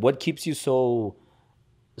question. What keeps you so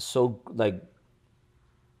like,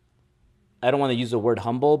 I don't want to use the word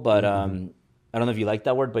humble, but I don't know if you like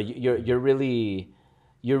that word, but you're really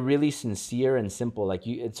sincere and simple. Like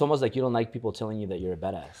it's almost like you don't like people telling you that you're a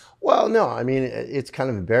badass. Well, no, I mean, it's kind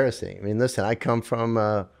of embarrassing. I mean, listen, I come from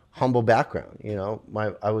a humble background. You know,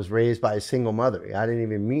 I was raised by a single mother. I didn't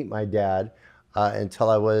even meet my dad until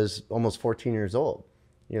I was almost 14 years old.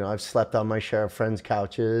 You know, I've slept on my share of friends'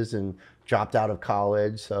 couches and dropped out of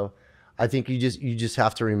college. So I think you just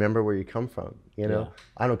have to remember where you come from. You know,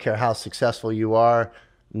 I don't care how successful you are.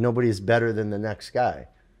 Nobody's better than the next guy.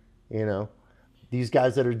 You know, these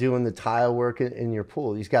guys that are doing the tile work in your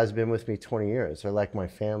pool, these guys have been with me 20 years. They're like my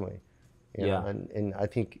family. You know? And I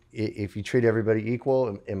think if you treat everybody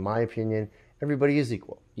equal, in my opinion, everybody is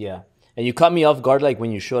equal. Yeah. And you caught me off guard like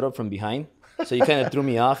when you showed up from behind. So you kind of threw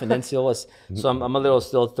me off, and then Syl was. So I'm a little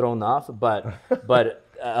still thrown off. But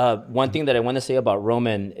one thing that I want to say about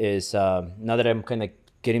Roman is now that I'm kind of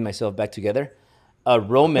getting myself back together,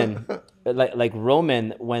 Roman, like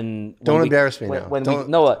Roman when don't embarrass me now.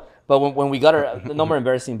 But when we got our no more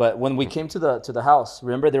embarrassing. But when we came to the house,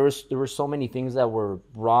 remember there were so many things that were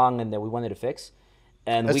wrong and that we wanted to fix.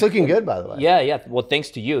 And that's looking good, by the way. Yeah. Well, thanks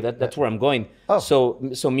to you. That's where I'm going. Oh.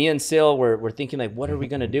 So me and Syl were thinking like, what are we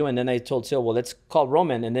gonna do? And then I told Syl, well, let's call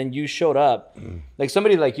Roman. And then you showed up, like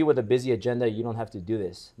somebody like you with a busy agenda. You don't have to do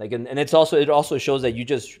this. Like, and it also shows that you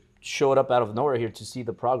just showed up out of nowhere here to see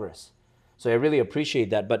the progress. So I really appreciate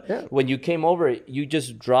that. But Yeah. when you came over, you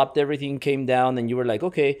just dropped everything, came down, and you were like,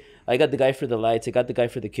 okay, I got the guy for the lights, I got the guy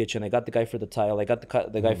for the kitchen, I got the guy for the tile, I got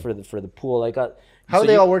the guy for the pool, I got. How so are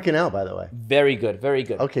they you- all working out, by the way? Very good, very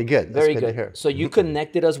good. Okay, good. That's Very good good. to hear. So you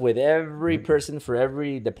connected us with every person for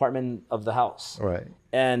every department of the house. Right.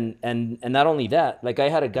 And not only that, like I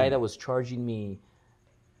had a guy that was charging me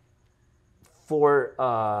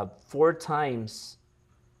four times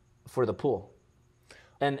for the pool.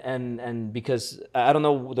 And because I don't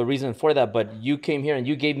know the reason for that, but you came here and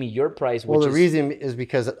you gave me your price. Well, which the reason is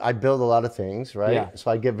because I build a lot of things, right? Yeah.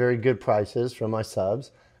 So I get very good prices from my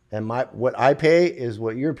subs, and what I pay is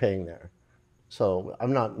what you're paying there. So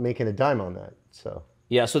I'm not making a dime on that. So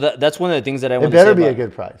yeah, so that's one of the things that I it want to say better be about, a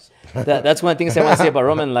good price. that's one of the things I want to say about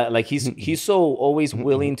Roman. Like he's so always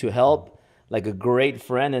willing to help, like a great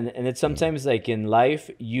friend, and it's sometimes like in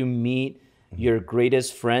life you meet your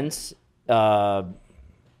greatest friends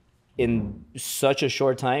in such a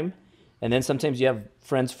short time, and then sometimes you have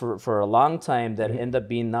friends for a long time that end up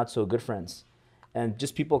being not so good friends, and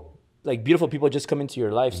just people, like beautiful people, just come into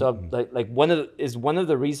your life. So like one of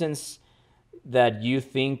the reasons that you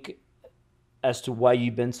think as to why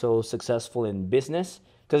you've been so successful in business,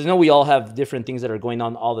 because we all have different things that are going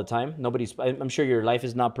on all the time. I'm sure your life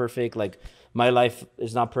is not perfect, like my life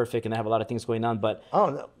is not perfect, and I have a lot of things going on, but Oh,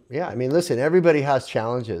 no. Yeah. I mean, listen, everybody has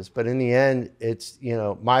challenges, but in the end, it's,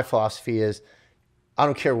 my philosophy is I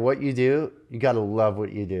don't care what you do, you got to love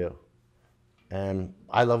what you do. And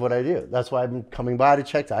I love what I do. That's why I've been coming by to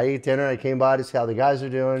check. I ate dinner. I came by to see how the guys are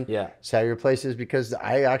doing. Yeah. See how your place is, because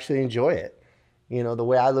I actually enjoy it. The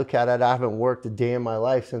way I look at it, I haven't worked a day in my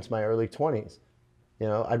life since my early 20s.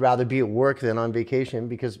 I'd rather be at work than on vacation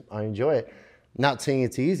because I enjoy it. Not saying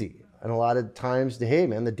it's easy. And a lot of times, hey,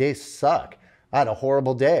 man, the days suck. I had a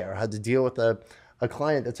horrible day, or I had to deal with a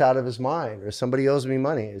client that's out of his mind, or somebody owes me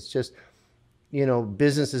money. It's just,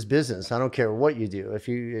 business is business. I don't care what you do. If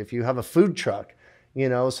you have a food truck,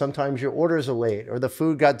 sometimes your orders are late, or the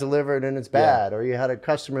food got delivered and it's bad, or you had a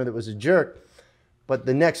customer that was a jerk. But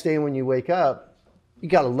the next day when you wake up, you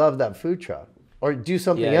got to love that food truck or do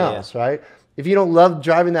something else, right? If you don't love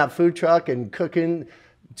driving that food truck and cooking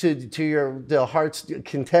to the heart's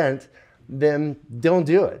content, then don't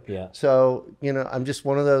do it. Yeah. So, I'm just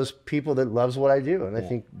one of those people that loves what I do, and I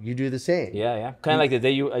think you do the same. yeah. Kind of like the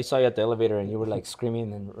day I saw you at the elevator and you were like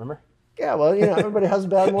screaming, and remember? Yeah, well, everybody has a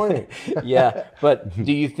bad morning. Yeah, but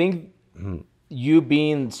do you think you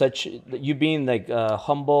being like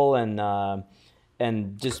humble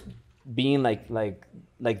and just being like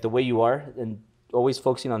the way you are and always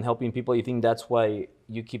focusing on helping people, you think that's why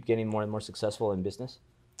you keep getting more and more successful in business?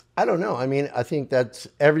 I don't know. I mean, I think that's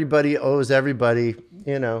everybody owes everybody,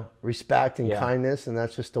 respect and kindness, and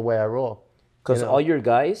that's just the way I roll. Because all your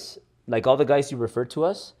guys, like all the guys you refer to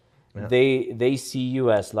us, they see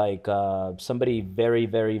you as like somebody very,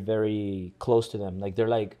 very, very close to them. Like they're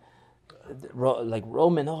like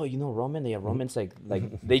Roman. Oh, Roman. Yeah, Roman's like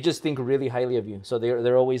they just think really highly of you. So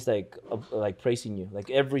they're always like praising you, like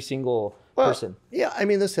every single person. Yeah, I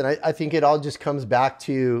mean, listen, I think it all just comes back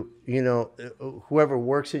to, whoever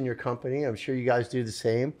works in your company. I'm sure you guys do the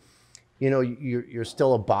same. You're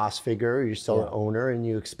still a boss figure, you're still an owner, and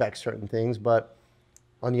you expect certain things. But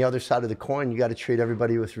on the other side of the coin, you got to treat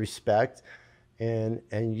everybody with respect. And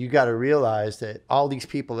you got to realize that all these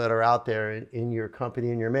people that are out there in your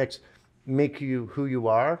company, in your mix, make you who you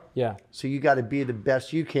are. Yeah. So you got to be the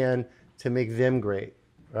best you can to make them great,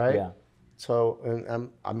 right? Yeah. So and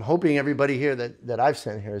I'm hoping everybody here that I've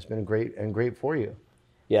sent here has been great for you.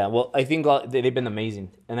 Yeah. Well, I think they've been amazing,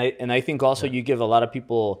 and I think also you give a lot of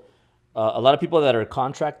people that are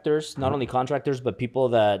contractors, not only contractors, but people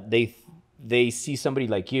that they see somebody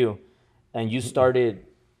like you, and you started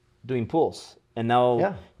doing pools, and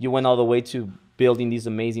now you went all the way to building these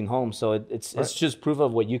amazing homes. So it's just proof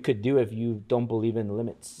of what you could do if you don't believe in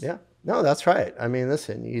limits. Yeah. No, that's right. I mean,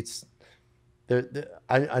 listen,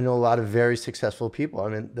 I know a lot of very successful people. I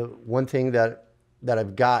mean, the one thing that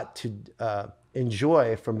I've got to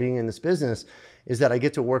enjoy from being in this business is that I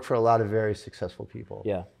get to work for a lot of very successful people.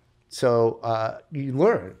 Yeah. So you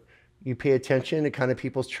learn, you pay attention to kind of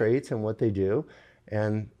people's traits and what they do.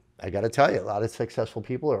 And I got to tell you, a lot of successful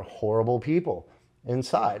people are horrible people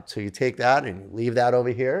inside. So you take that and you leave that over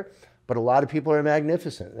here. But a lot of people are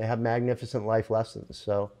magnificent. They have magnificent life lessons.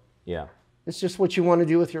 So yeah, it's just what you want to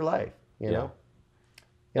do with your life. You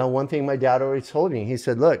know, one thing my dad always told me, he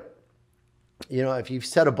said, look, if you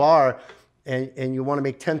set a bar and you want to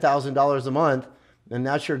make $10,000 a month, and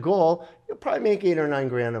that's your goal, you'll probably make $8 or $9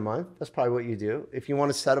 grand a month. That's probably what you do. If you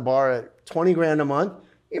want to set a bar at 20 grand a month,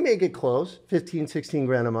 you may get close, 15, 16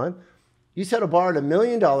 grand a month. You set a bar at $1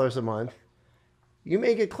 million a month, You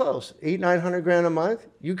make it close, 800-900 grand a month.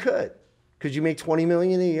 You could you make 20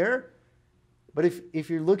 million a year. But if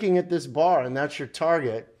you're looking at this bar and that's your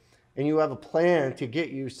target, and you have a plan to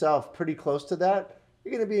get yourself pretty close to that,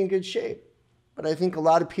 you're going to be in good shape. But I think a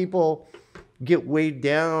lot of people get weighed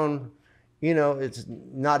down. You know, it's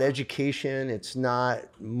not education, it's not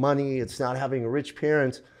money, it's not having rich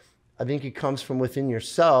parents. I think it comes from within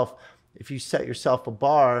yourself. If you set yourself a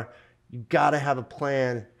bar, you got to have a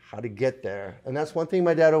plan how to get there. And that's one thing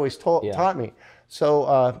my dad always taught me.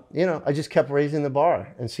 So, you know, I just kept raising the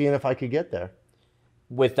bar and seeing if I could get there.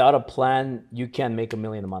 Without a plan, you can't make $1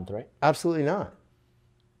 million a month, right? Absolutely not.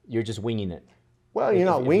 You're just winging it. Well, you're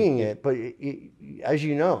not winging it, but as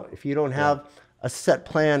you know, if you don't have a set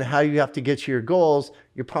plan how you have to get to your goals,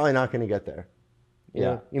 you're probably not going to get there. You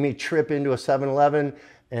know, you may trip into a 7-Eleven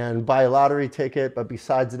and buy a lottery ticket, but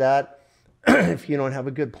besides that, if you don't have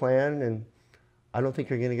a good plan, and I don't think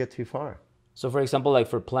you're going to get too far. So, for example,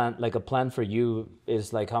 like a plan for you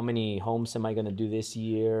is like, how many homes am I going to do this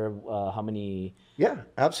year? How many? Yeah,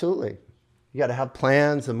 absolutely. You got to have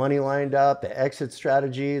plans, the money lined up, the exit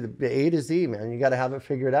strategy, the A to Z, man. You got to have it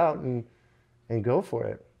figured out and go for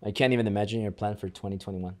it. I can't even imagine your plan for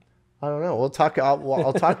 2021. I don't know. I'll talk about it.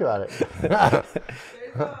 We'll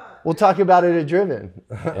talk about it at Driven.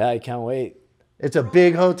 Yeah, I can't wait. It's a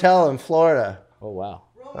big hotel in Florida. Oh, wow.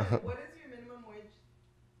 Roman, what is your minimum wage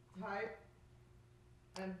type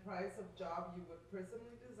and price of job you would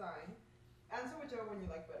personally design? Answer whichever one you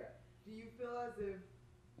like better. Do you feel as if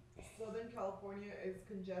Southern California is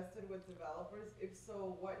congested with developers? If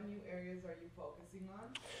so, what new areas are you focusing on?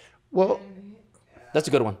 Well, and, that's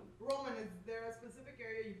a good one. Roman, is there a specific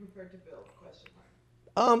area you prefer to build? Question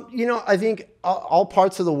mark. You know, I think all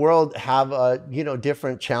parts of the world have, you know,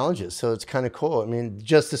 different challenges. So it's kind of cool. I mean,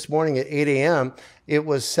 just this morning at 8 a.m., it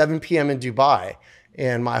was 7 p.m. in Dubai.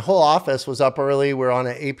 And my whole office was up early. We're on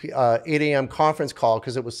an 8 a.m. conference call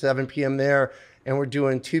because it was 7 p.m. there. And we're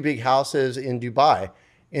doing 2 big houses in Dubai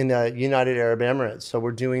in the United Arab Emirates. So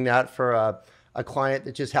we're doing that for a client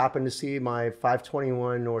that just happened to see my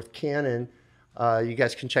 521 North Cannon. You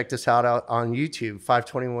guys can check this out on YouTube,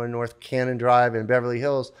 521 North Cannon Drive in Beverly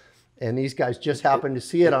Hills. And these guys just happened to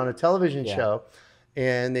see it on a television show.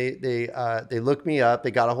 And they looked me up,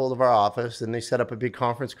 they got a hold of our office, and they set up a big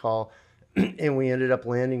conference call. And we ended up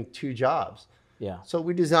landing 2 jobs. Yeah. So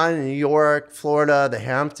we designed in New York, Florida, the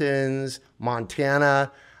Hamptons,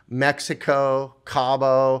 Montana, Mexico,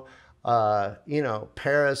 Cabo, you know,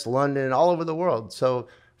 Paris, London, all over the world. So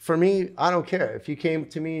for me, I don't care. If you came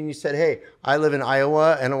to me and you said, hey, I live in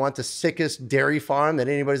Iowa and I want the sickest dairy farm that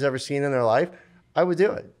anybody's ever seen in their life, I would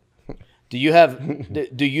do it. Do you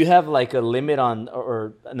have like a limit on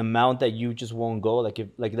or an amount that you just won't go? Like, if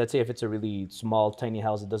let's say if it's a really small, tiny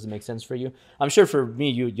house that doesn't make sense for you. I'm sure for me,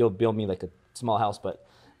 you'll build me like a small house, but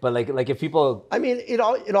like if people, I mean, it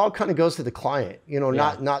all kind of goes to the client. You know,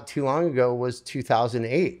 not too long ago was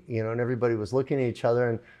 2008. You know, and everybody was looking at each other,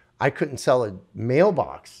 and I couldn't sell a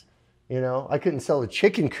mailbox. You know, I couldn't sell a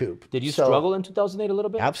chicken coop. Did you struggle in 2008 a little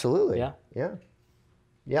bit? Absolutely. Yeah. Yeah.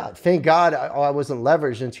 Yeah, thank God I wasn't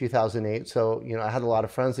leveraged in 2008. So, you know, I had a lot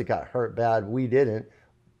of friends that got hurt bad. We didn't.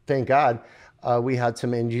 Thank God we had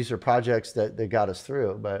some end user projects that got us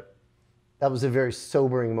through. But that was a very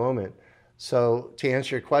sobering moment. So to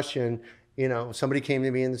answer your question, you know, if somebody came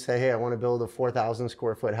to me and said, hey, I want to build a 4,000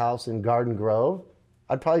 square foot house in Garden Grove,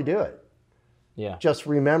 I'd probably do it. Yeah. Just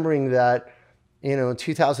remembering that, you know, in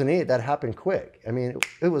 2008, that happened quick. I mean,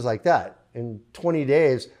 it was like that. In 20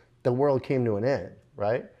 days, the world came to an end.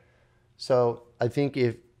 Right? So I think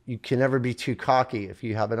if you can never be too cocky, if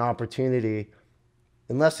you have an opportunity,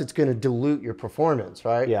 unless it's going to dilute your performance,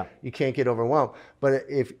 right? Yeah. You can't get overwhelmed. But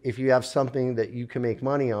if you have something that you can make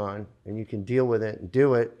money on and you can deal with it and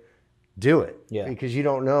do it. Yeah. Because you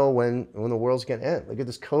don't know when the world's going to end. Look at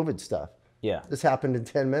this COVID stuff. Yeah. This happened in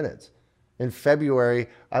 10 minutes. In February,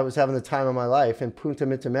 I was having the time of my life in Punta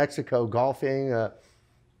Mita, Mexico, golfing.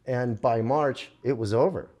 And by March, it was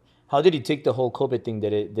over. How did you take the whole COVID thing?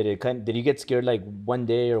 Did you get scared like one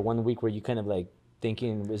day or 1 week where you kind of like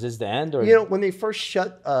thinking, is this the end? Or, you know, when they first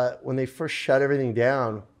shut everything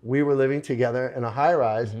down, we were living together in a high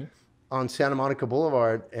rise on Santa Monica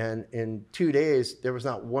Boulevard, and in 2 days there was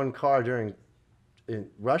not one car in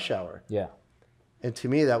rush hour. Yeah. And to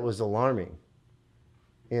me that was alarming.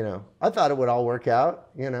 You know, I thought it would all work out.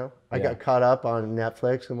 You know, I got caught up on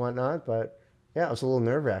Netflix and whatnot, but yeah, it was a little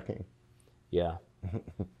nerve-wracking. Yeah.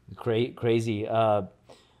 Crazy.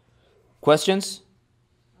 Questions?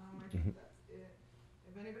 I think that's it.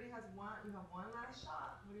 If anybody has one, you have one last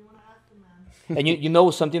shot. What do you want to ask the man? And you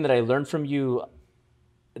know something that I learned from you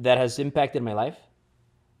that has impacted my life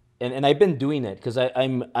and I've been doing it because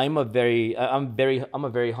I'm a very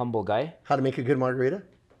humble guy. How to make a good margarita?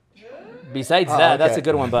 Besides that, that's okay. a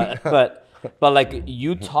good one. But like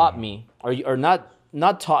you taught me, or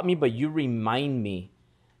not taught me, but you remind me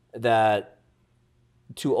that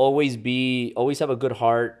to always have a good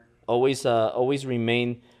heart, always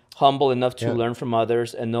remain humble enough to learn from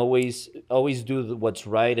others, and always do what's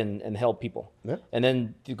right and help people. Yeah. And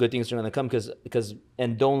then the good things are gonna come because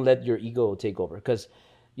and don't let your ego take over, because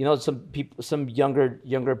you know some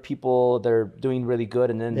younger people, they're doing really good,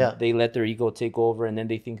 and then they let their ego take over, and then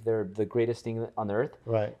they think they're the greatest thing on earth.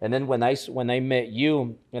 Right. And then when I met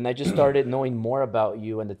you and I just started knowing more about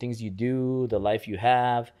you and the things you do, the life you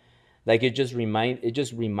have, like it just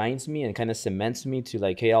reminds me and kind of cements me to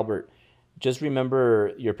like, hey Albert, just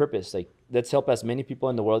remember your purpose. Like, let's help as many people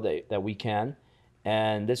in the world that we can,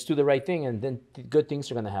 and let's do the right thing, and then good things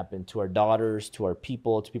are going to happen to our daughters, to our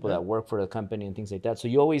people, to people that work for the company and things like that. So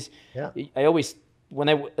you always, I always, when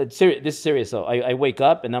this is serious. So I wake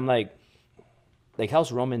up and I'm like,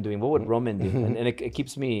 how's Roman doing? What would Roman do? And it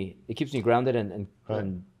keeps me grounded and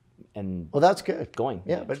well, that's good. Going.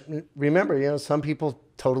 Yeah, but remember, you know, some people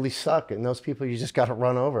totally suck, and those people you just got to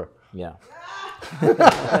run over. Yeah.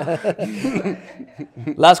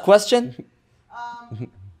 Last question.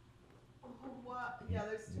 Yeah,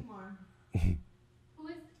 there's two more.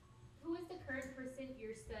 Who is the current person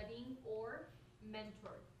you're studying or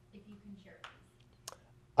mentor, if you can share?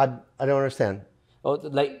 I don't understand. Oh,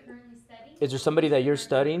 You're like, currently studying? is there somebody that you're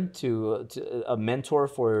studying to a mentor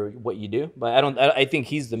for what you do? But I think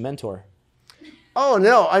he's the mentor. Oh,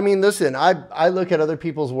 no. I mean, listen, I look at other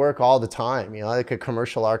people's work all the time. You know, I look at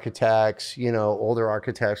commercial architects, you know, older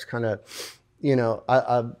architects, kind of, you know,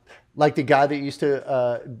 I like the guy that used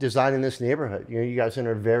to design in this neighborhood. You know, you guys are in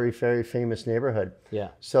a very, very famous neighborhood. Yeah.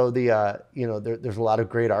 So you know, there's a lot of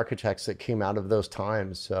great architects that came out of those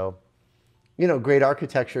times. So, you know, great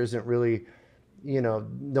architecture isn't really, you know,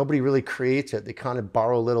 nobody really creates it. They kind of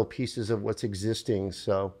borrow little pieces of what's existing.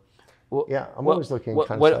 So, Well, yeah, I'm always looking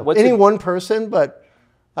kind of stuff. what's Any one person, but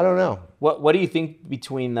I don't know. What do you think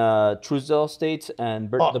between Truesdale Estates and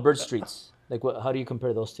the Bird Streets? Like, how do you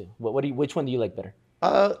compare those two? Which one do you like better?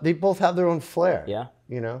 They both have their own flair. Yeah.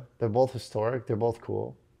 You know, they're both historic. They're both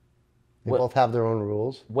cool. They both have their own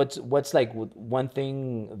rules. What's like one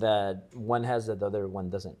thing that one has that the other one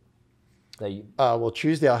doesn't? Well,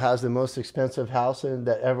 Truesdale has the most expensive house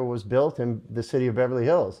that ever was built in the city of Beverly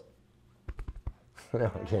Hills. No,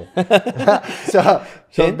 I'm kidding. so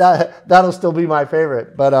that'll still be my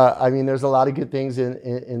favorite. But I mean, there's a lot of good things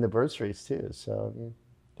in the Bird Streets too. So I mean,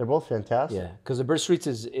 they're both fantastic. Yeah, because the Bird Streets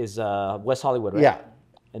is West Hollywood, right? Yeah.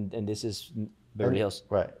 And this is Beverly Hills.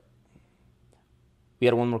 Right. We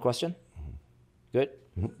had one more question. Good.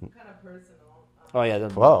 This is kind of personal. Oh yeah.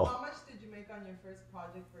 Whoa. How much did you make on your first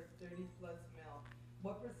project for 30+ mil?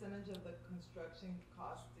 What percentage of the construction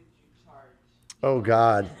cost did you charge? Oh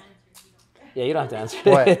God. Yeah, you don't have to answer.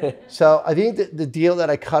 What? So I think that the deal that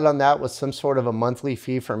I cut on that was some sort of a monthly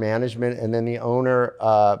fee for management, and then the owner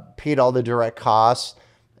paid all the direct costs.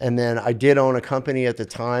 And then I did own a company at the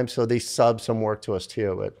time, so they subbed some work to us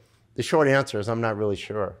too. But the short answer is I'm not really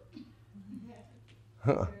sure.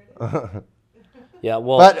 Yeah,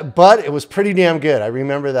 well, but it was pretty damn good. I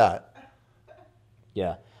remember that.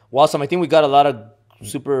 Yeah, well, awesome. I think we got a lot of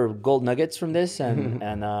super gold nuggets from this, and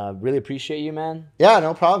really appreciate you, man. Yeah,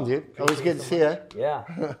 no problem, dude. Always good to see you.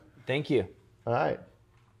 Yeah, thank you. All right.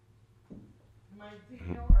 My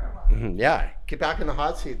CEO or what? Yeah, get back in the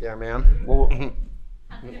hot seat there, man. Well,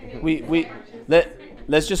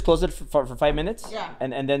 let's just close it for 5 minutes. Yeah.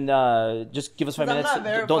 And then just give us 5 I'm minutes. not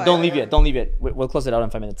verified. Don't leave yet. Don't leave yet. We'll close it out in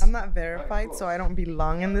 5 minutes. I'm not verified, so I don't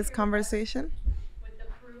belong in this conversation. With the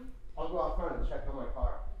crew? I'll go out front and check on my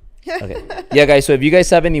car. Okay. Yeah, guys. So if you guys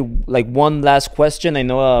have any one last question, I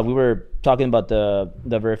know we were talking about the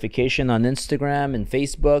verification on Instagram and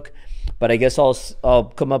Facebook, but I guess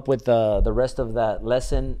I'll come up with the rest of that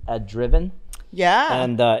lesson at Driven. Yeah.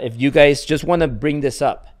 And if you guys just want to bring this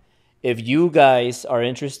up, if you guys are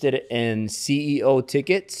interested in CEO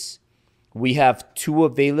tickets, we have 2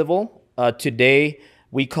 available. Today,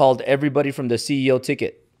 we called everybody from the CEO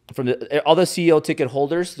ticket, all the CEO ticket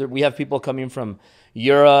holders. We have people coming from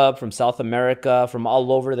Europe, from South America, from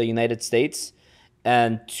all over the United States.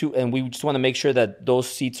 And we just want to make sure that those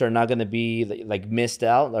seats are not going to be missed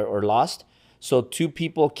out or lost. So 2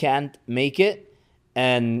 people can't make it.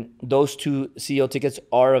 And those 2 CEO tickets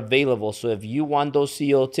are available. So if you want those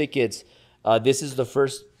CEO tickets, this is the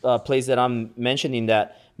first place that I'm mentioning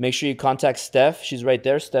that. Make sure you contact Steph. She's right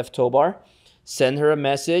there, Steph Tobar. Send her a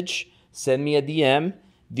message. Send me a DM.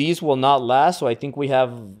 These will not last. So I think we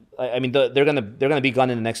have, I mean, they're gonna be gone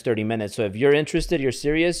in the next 30 minutes. So if you're interested, you're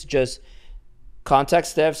serious, just contact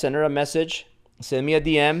Steph, send her a message, send me a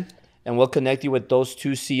DM, and we'll connect you with those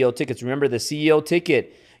 2 CEO tickets. Remember, the CEO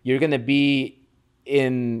ticket, you're gonna be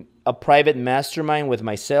in a private mastermind with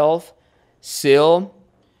myself, Syl,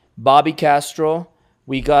 Bobby Castro.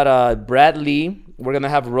 We got Brad Lee. We're gonna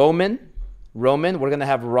have Roman. We're gonna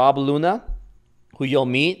have Rob Luna, who you'll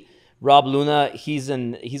meet. Rob Luna, he's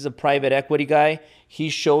a private equity guy. He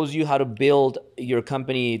shows you how to build your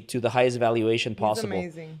company to the highest valuation possible.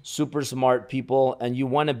 He's amazing. Super smart people, and you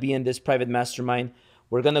want to be in this private mastermind.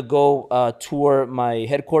 We're gonna go tour my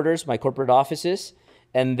headquarters, my corporate offices,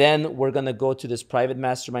 and then we're gonna go to this private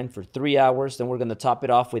mastermind for 3 hours. Then we're gonna top it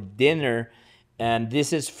off with dinner, and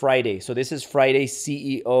this is Friday. So this is Friday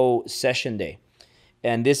CEO session day,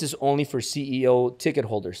 and this is only for CEO ticket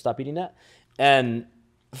holders. Stop eating that. And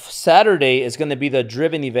Saturday is gonna be the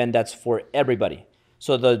driven event. That's for everybody.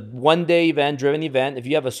 So the 1-day event, driven event. If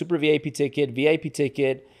you have a super VIP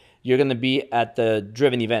ticket, you're gonna be at the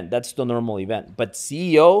driven event. That's the normal event. But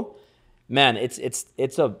CEO, man,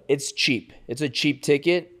 it's cheap. It's a cheap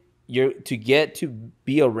ticket. You're to get to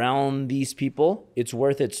be around these people. It's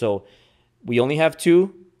worth it. So we only have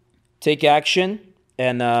 2. Take action,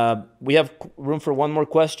 and we have room for one more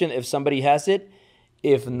question if somebody has it.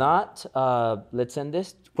 If not, let's end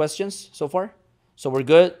this. Questions so far? So we're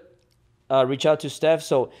good. Reach out to Steph.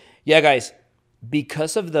 So yeah, guys,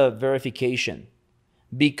 because of the verification,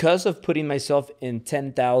 because of putting myself in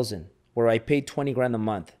 10,000, where I paid 20 grand a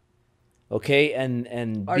month, okay,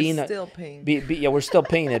 and Are being still paying. yeah, we're still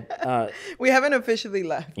paying it. We haven't officially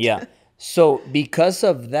left. Yeah. So because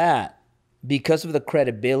of that, because of the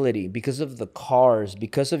credibility, because of the cars,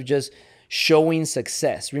 because of just showing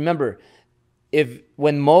success. Remember,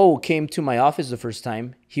 when Mo came to my office the first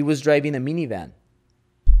time, he was driving a minivan.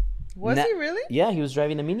 Was he really? Yeah, he was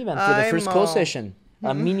driving a minivan for the first co-session.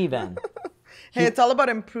 A minivan. Hey, it's all about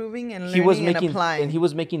improving and He was learning making and applying. and he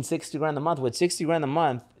was making 60 grand a month. With 60 grand a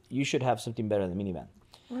month, you should have something better than a minivan.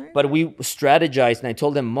 Right. But we strategized, and I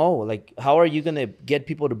told him, Mo, like, how are you gonna get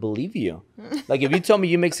people to believe you? Like, if you tell me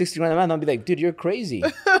you make 60 grand a month, I'll be like, dude, you're crazy.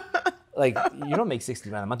 Like, you don't make 60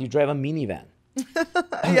 grand a month. You drive a minivan.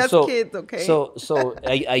 He has kids, okay? So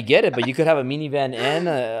I get it, but you could have a minivan and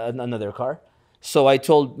another car. So I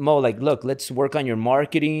told Mo, like, look, let's work on your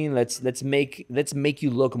marketing. Let's make you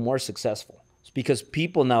look more successful, because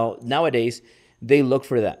people nowadays they look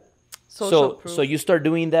for that. Social proof. So you start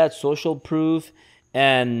doing that, social proof,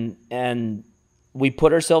 and we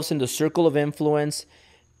put ourselves in the circle of influence,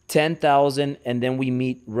 10,000, and then we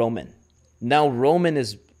meet Roman. Now Roman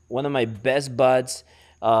is one of my best buds.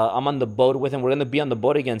 I'm on the boat with him. We're gonna be on the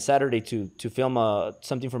boat again Saturday to film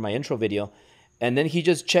something for my intro video. And then he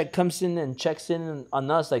just comes in and checks in on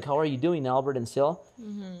us, like, how are you doing, Albert and Syl?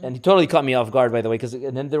 Mm-hmm. And he totally caught me off guard, by the way,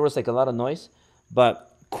 and then there was like a lot of noise,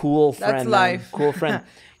 but cool friend. That's life. Cool friend.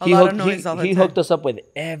 He hooked us up with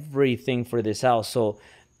everything for this house. So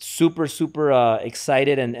super, super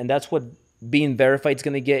excited. And that's what being verified is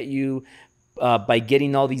going to get you by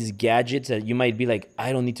getting all these gadgets that you might be like,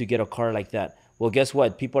 I don't need to get a car like that. Well, guess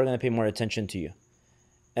what? People are going to pay more attention to you.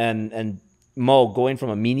 And Mo going from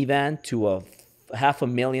a minivan to a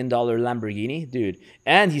 $500,000 Lamborghini, dude,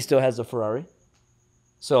 and he still has a Ferrari.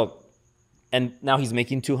 So, and now he's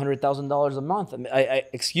making $200,000 a month.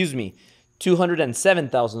 Excuse me,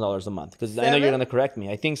 $207,000 a month. Because I know you're gonna correct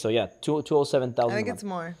me. I think so. Yeah, 207,000. I think it's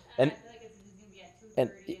more. And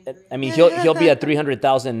I mean, he'll be at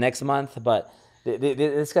 300,000 next month. But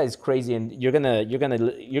this guy's crazy, and you're gonna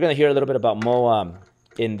hear a little bit about Mo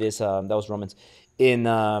in this. That was Roman's in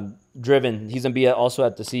Driven. He's gonna be also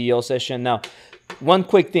at the CEO session now. One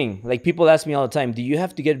quick thing, like people ask me all the time, do you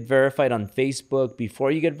have to get verified on Facebook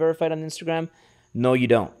before you get verified on Instagram? No, you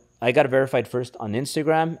don't. I got verified first on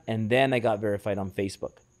Instagram, and then I got verified on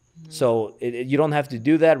Facebook. Mm-hmm. So you don't have to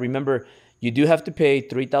do that. Remember, you do have to pay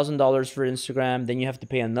 $3,000 for Instagram. Then you have to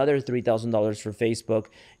pay another $3,000 for Facebook.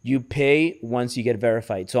 You pay once you get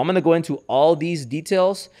verified. So I'm going to go into all these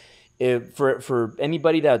details. For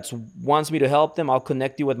anybody that wants me to help them, I'll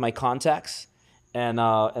connect you with my contacts, and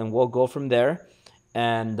we'll go from there.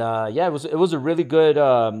 And yeah, it was a really good.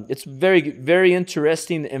 It's very, very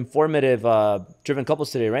interesting, informative. Driven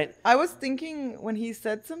couples today, right? I was thinking when he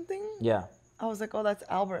said something. Yeah. I was like, oh, that's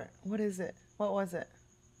Albert. What is it? What was it?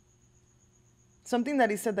 Something that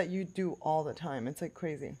he said that you do all the time. It's like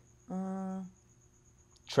crazy.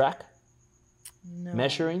 Track. No.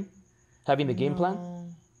 Measuring. Having the game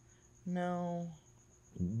plan. No.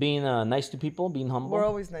 Being nice to people. Being humble. We're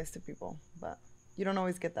always nice to people, but you don't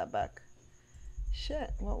always get that back.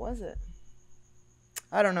 Shit, what was it?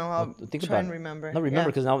 I don't know. I'll Think try about and it. remember. No, remember,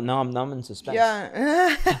 because now I'm in suspense.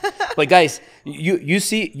 Yeah. But guys, you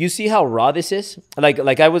see how raw this is.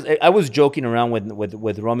 Like I was joking around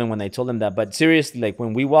with Roman when I told him that. But seriously, like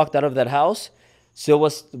when we walked out of that house, Sil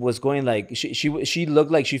was going like she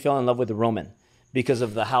looked like she fell in love with Roman because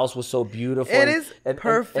of the house was so beautiful. It is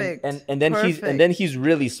perfect. And then he's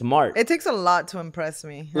really smart. It takes a lot to impress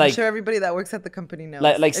me. I'm Like- sure everybody that works at the company knows.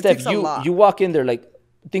 Like it Steph, takes a lot. you walk in there, like,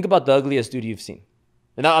 think about the ugliest dude you've seen.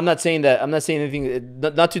 And I'm not saying anything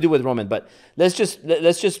not to do with Roman, but let's just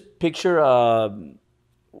picture.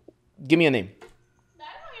 Give me a name.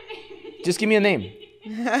 Just give me a name.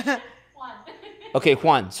 One. Okay,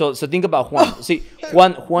 Juan. So think about Juan. See,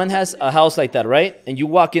 Juan has a house like that, right? And you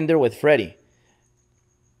walk in there with Freddie.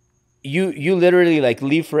 You literally like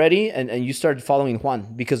leave Freddie and you start following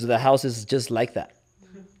Juan because the house is just like that.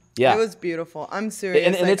 Yeah. It was beautiful. I'm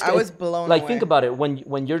serious. And I was blown like away. think about it,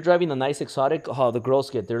 when you're driving a nice exotic, how the girls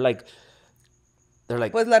get, they're like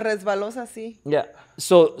Pues la resbalosa, sí. yeah.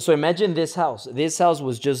 So imagine this house. This house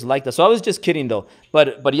was just like that. So I was just kidding though.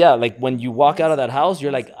 But yeah, like when you walk out of that house,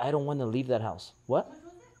 you're like, I don't want to leave that house. What?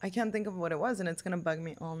 I can't think of what it was, and it's gonna bug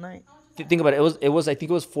me all night. Think about it. It was I think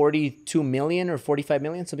it was 42 million or 45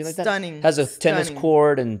 million, something like that. Stunning. Has a tennis Stunning.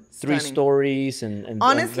 court and 3 Stunning. stories and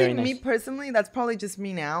Honestly, very nice. me personally, that's probably just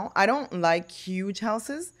me now. I don't like huge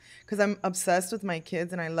houses because I'm obsessed with my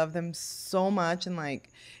kids and I love them so much, and like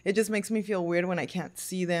it just makes me feel weird when I can't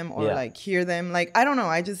see them or Yeah. like hear them. Like I don't know.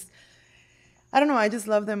 I don't know. I just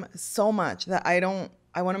love them so much that I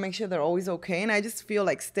want to make sure they're always okay. And I just feel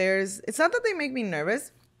like stairs. It's not that they make me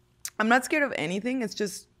nervous. I'm not scared of anything. It's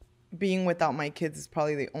just being without my kids is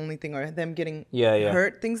probably the only thing, or them getting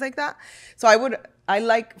hurt, things like that. So I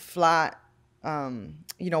like flat,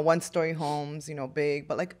 1-story homes, big,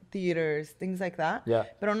 but like theaters, things like that. Yeah.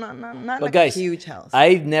 But not But like guys, a huge house.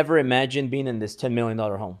 I've never imagined being in this $10 million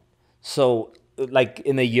home. So like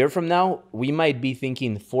in a year from now, we might be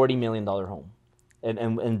thinking $40 million home.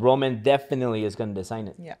 And Roman definitely is going to design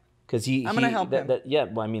it. Yeah. Because I'm gonna help him. Yeah,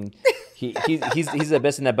 well, I mean, he's the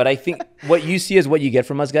best in that. But I think what you see is what you get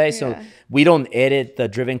from us, guys. So Yeah. we don't edit the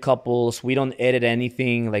driven couples. We don't edit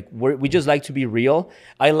anything. Like we just like to be real.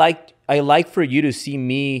 I like for you to see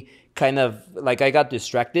me kind of like I got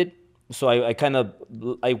distracted. So I kind of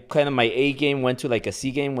my A game went to like a C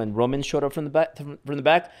game when Roman showed up from the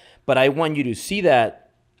back. But I want you to see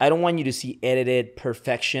that. I don't want you to see edited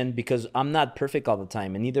perfection because I'm not perfect all the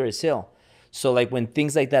time, and neither is Syl. So like when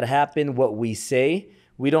things like that happen, what we say,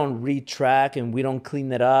 we don't retrack and we don't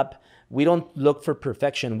clean it up. We don't look for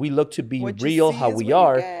perfection. We look to be What you real see how is we what you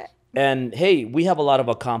are. get. And hey, we have a lot of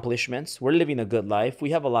accomplishments. We're living a good life. We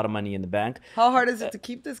have a lot of money in the bank. How hard is it to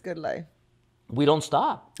keep this good life? We don't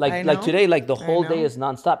stop. I Like know. today, like the I whole day know. is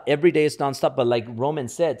nonstop. Every day is nonstop. But like Roman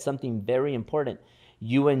said, something very important.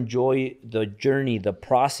 You enjoy the journey, the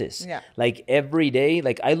process. Yeah. Like every day,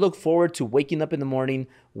 like I look forward to waking up in the morning,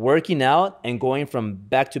 working out, and going from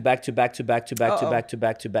back to back to back to back to back to back to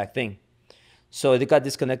back to back thing. So it got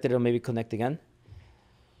disconnected. It'll maybe connect again.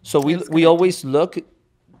 So we always look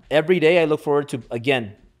every day. I look forward to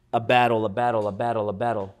again a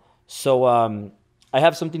battle. So I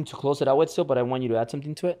have something to close it out with still, but I want you to add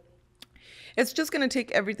something to it. It's just going to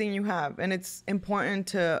take everything you have. And it's important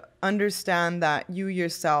to understand that you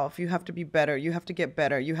yourself, you have to be better. You have to get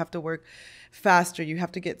better. You have to work faster. You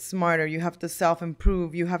have to get smarter. You have to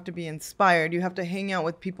self-improve. You have to be inspired. You have to hang out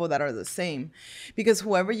with people that are the same. Because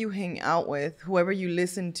whoever you hang out with, whoever you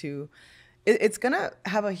listen to, it's going to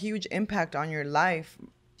have a huge impact on your life,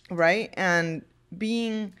 right? And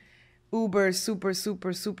being uber super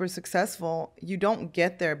successful, you don't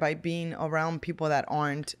get there by being around people that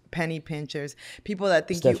aren't penny pinchers, people that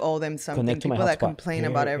think Steph, you owe them something, connect to my people that hotspot. complain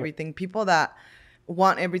about everything, people that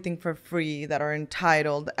want everything for free, that are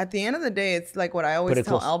entitled. At the end of the day, it's like what I always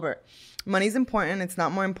tell close. Albert. Money's important. It's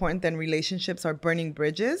not more important than relationships or burning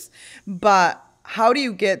bridges. But how do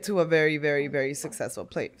you get to a very, very, very successful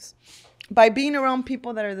place? By being around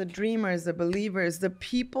people that are the dreamers, the believers, the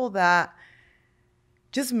people that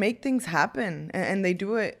just make things happen, and they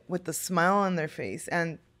do it with a smile on their face,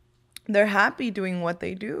 and they're happy doing what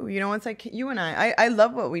they do. It's like you and I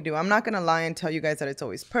love what we do. I'm not going to lie and tell you guys that it's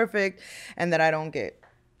always perfect and that I don't get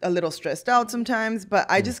a little stressed out sometimes, but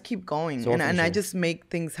I just keep going and I just make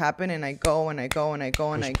things happen, and I go and I go and I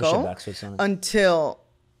go and I Push it go back so it's on. until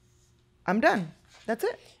I'm done. That's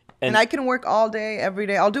it. And I can work all day, every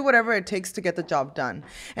day. I'll do whatever it takes to get the job done.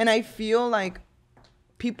 And I feel like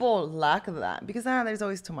people lack that because there's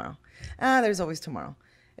always tomorrow. There's always tomorrow.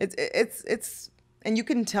 It's and you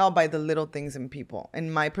can tell by the little things in people,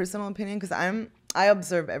 in my personal opinion, because I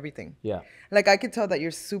observe everything. Yeah. Like, I could tell that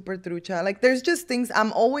you're super trucha. Like, there's just things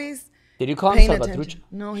I'm always Did you call him paying Salvatrucha? attention.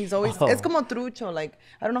 No, he's always, Oh. it's como trucho. Like,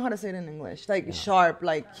 I don't know how to say it in English. Like, sharp.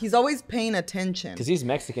 Like, he's always paying attention. Because he's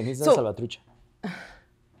Mexican. He's not So- Salvatrucha.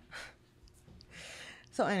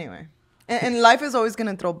 So anyway, and life is always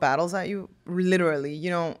gonna throw battles at you, literally. You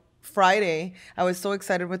know, Friday I was so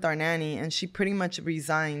excited with our nanny, and she pretty much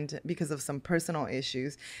resigned because of some personal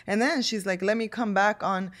issues. And then she's like, "Let me come back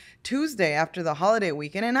on Tuesday after the holiday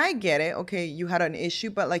weekend." And I get it. Okay, you had an issue,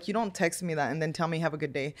 but like, you don't text me that and then tell me have a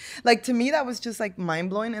good day. Like, to me that was just like mind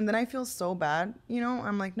blowing. And then I feel so bad. You know,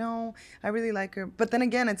 I'm like, no, I really like her. But then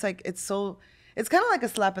again, it's like it's kind of like a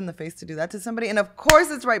slap in the face to do that to somebody. And of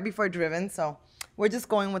course, it's right before Driven, so. We're just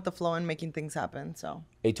going with the flow and making things happen. So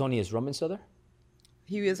Hey, Tony, is Roman still there?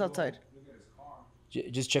 he is outside.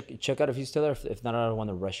 Just check out if he's still there. If not, I don't want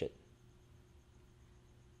to rush it.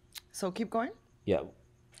 So keep going. Yeah.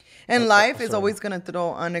 And life is sorry. always going to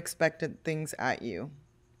throw unexpected things at you.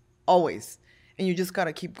 Always. And you just got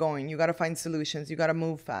to keep going. You got to find solutions. You got to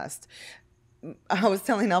move fast. I was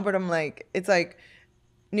telling Albert, I'm like, it's like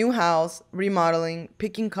new house, remodeling,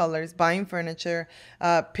 picking colors, buying furniture,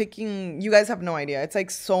 picking, you guys have no idea. It's like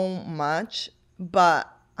so much, but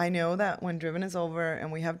I know that when Driven is over and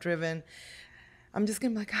we have Driven, I'm just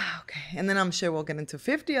going to be like, okay. And then I'm sure we'll get into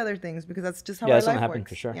 50 other things because that's just how our that's life gonna happen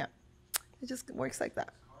works. for sure. Yeah. It just works like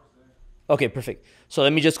that. Okay, perfect. So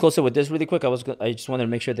let me just close it with this really quick. I just wanted to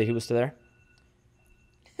make sure that he was still there.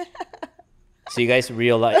 See, guys,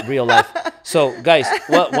 real life. So, guys,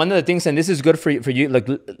 one of the things, and this is good for you,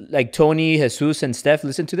 like Tony, Jesus, and Steph,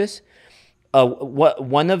 listen to this.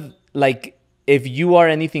 If you are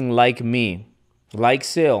anything like me, like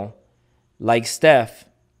Syl, like Steph,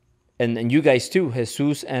 and you guys too,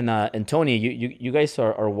 Jesus and Tony, you guys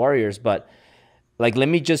are warriors. But like, let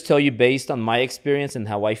me just tell you, based on my experience and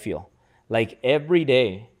how I feel, like every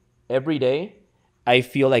day, I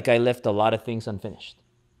feel like I left a lot of things unfinished.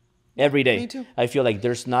 Every day. Me too. I feel like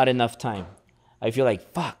there's not enough time. I feel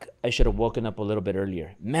like, fuck, I should have woken up a little bit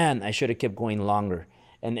earlier. Man, I should have kept going longer.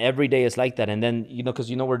 And every day is like that. And then,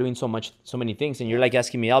 because we're doing so many things. And you're like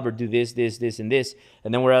asking me, Albert, do this, and this.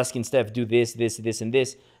 And then we're asking Steph, do this, and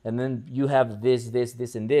this. And then you have this,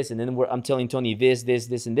 and this. And then I'm telling Tony this,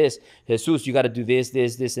 and this. Jesus, you got to do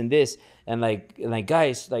this, and this. And like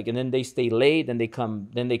guys, and then they stay late. Then they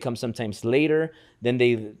come sometimes later. Then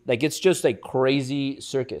it's just like crazy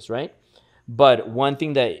circus, right? But one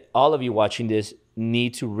thing that all of you watching this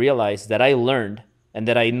need to realize that I learned, and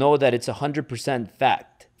that I know that it's 100%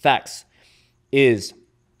 facts, is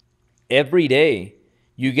every day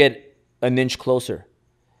you get an inch closer.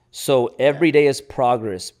 So every day is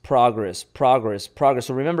progress.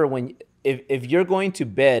 So remember, if you're going to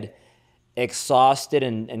bed exhausted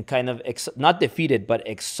and kind of not defeated but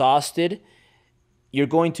exhausted, you're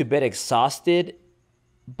going to bed exhausted,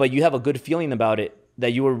 but you have a good feeling about it,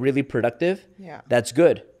 that you were really productive. Yeah. That's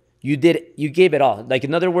good. You gave it all. Like,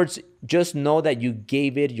 in other words, just know that you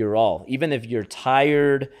gave it your all. Even if you're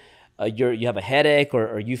tired, you have a headache,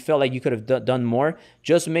 or you felt like you could have done more,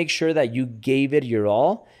 just make sure that you gave it your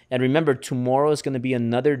all. And remember, tomorrow is going to be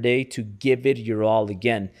another day to give it your all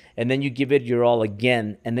again. And then you give it your all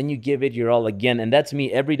again. And then you give it your all again. And that's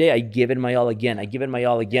me. Every day I give it my all again. I give it my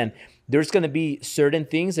all again. There's going to be certain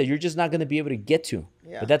things that you're just not going to be able to get to.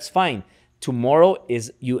 Yeah. But that's fine. Tomorrow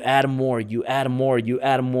is you add more.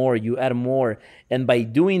 And by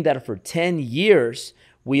doing that for 10 years,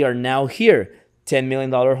 we are now here. $10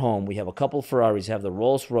 million home. We have a couple Ferraris, have the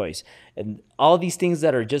Rolls Royce, and all these things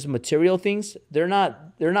that are just material things, they're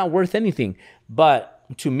not worth anything. But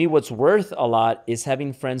to me, what's worth a lot is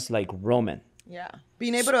having friends like Roman. Yeah.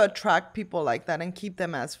 Being able to attract people like that and keep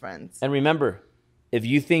them as friends. And remember, if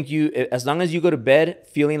you think as long as you go to bed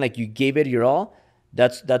feeling like you gave it your all,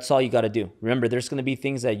 that's all you got to do. Remember, there's going to be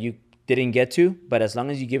things that you didn't get to, but as long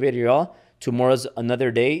as you give it your all, tomorrow's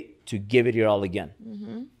another day to give it your all again.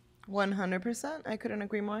 100%. I couldn't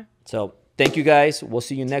agree more. So thank you, guys. We'll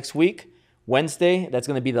see you next week. Wednesday, that's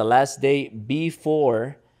going to be the last day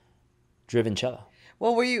before Driven Cello.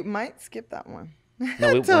 Well, we might skip that one.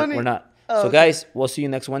 No, Tony. we're not. Oh, so, okay. guys, we'll see you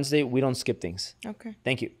next Wednesday. We don't skip things. Okay.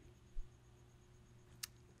 Thank you.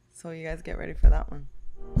 So you guys get ready for that one.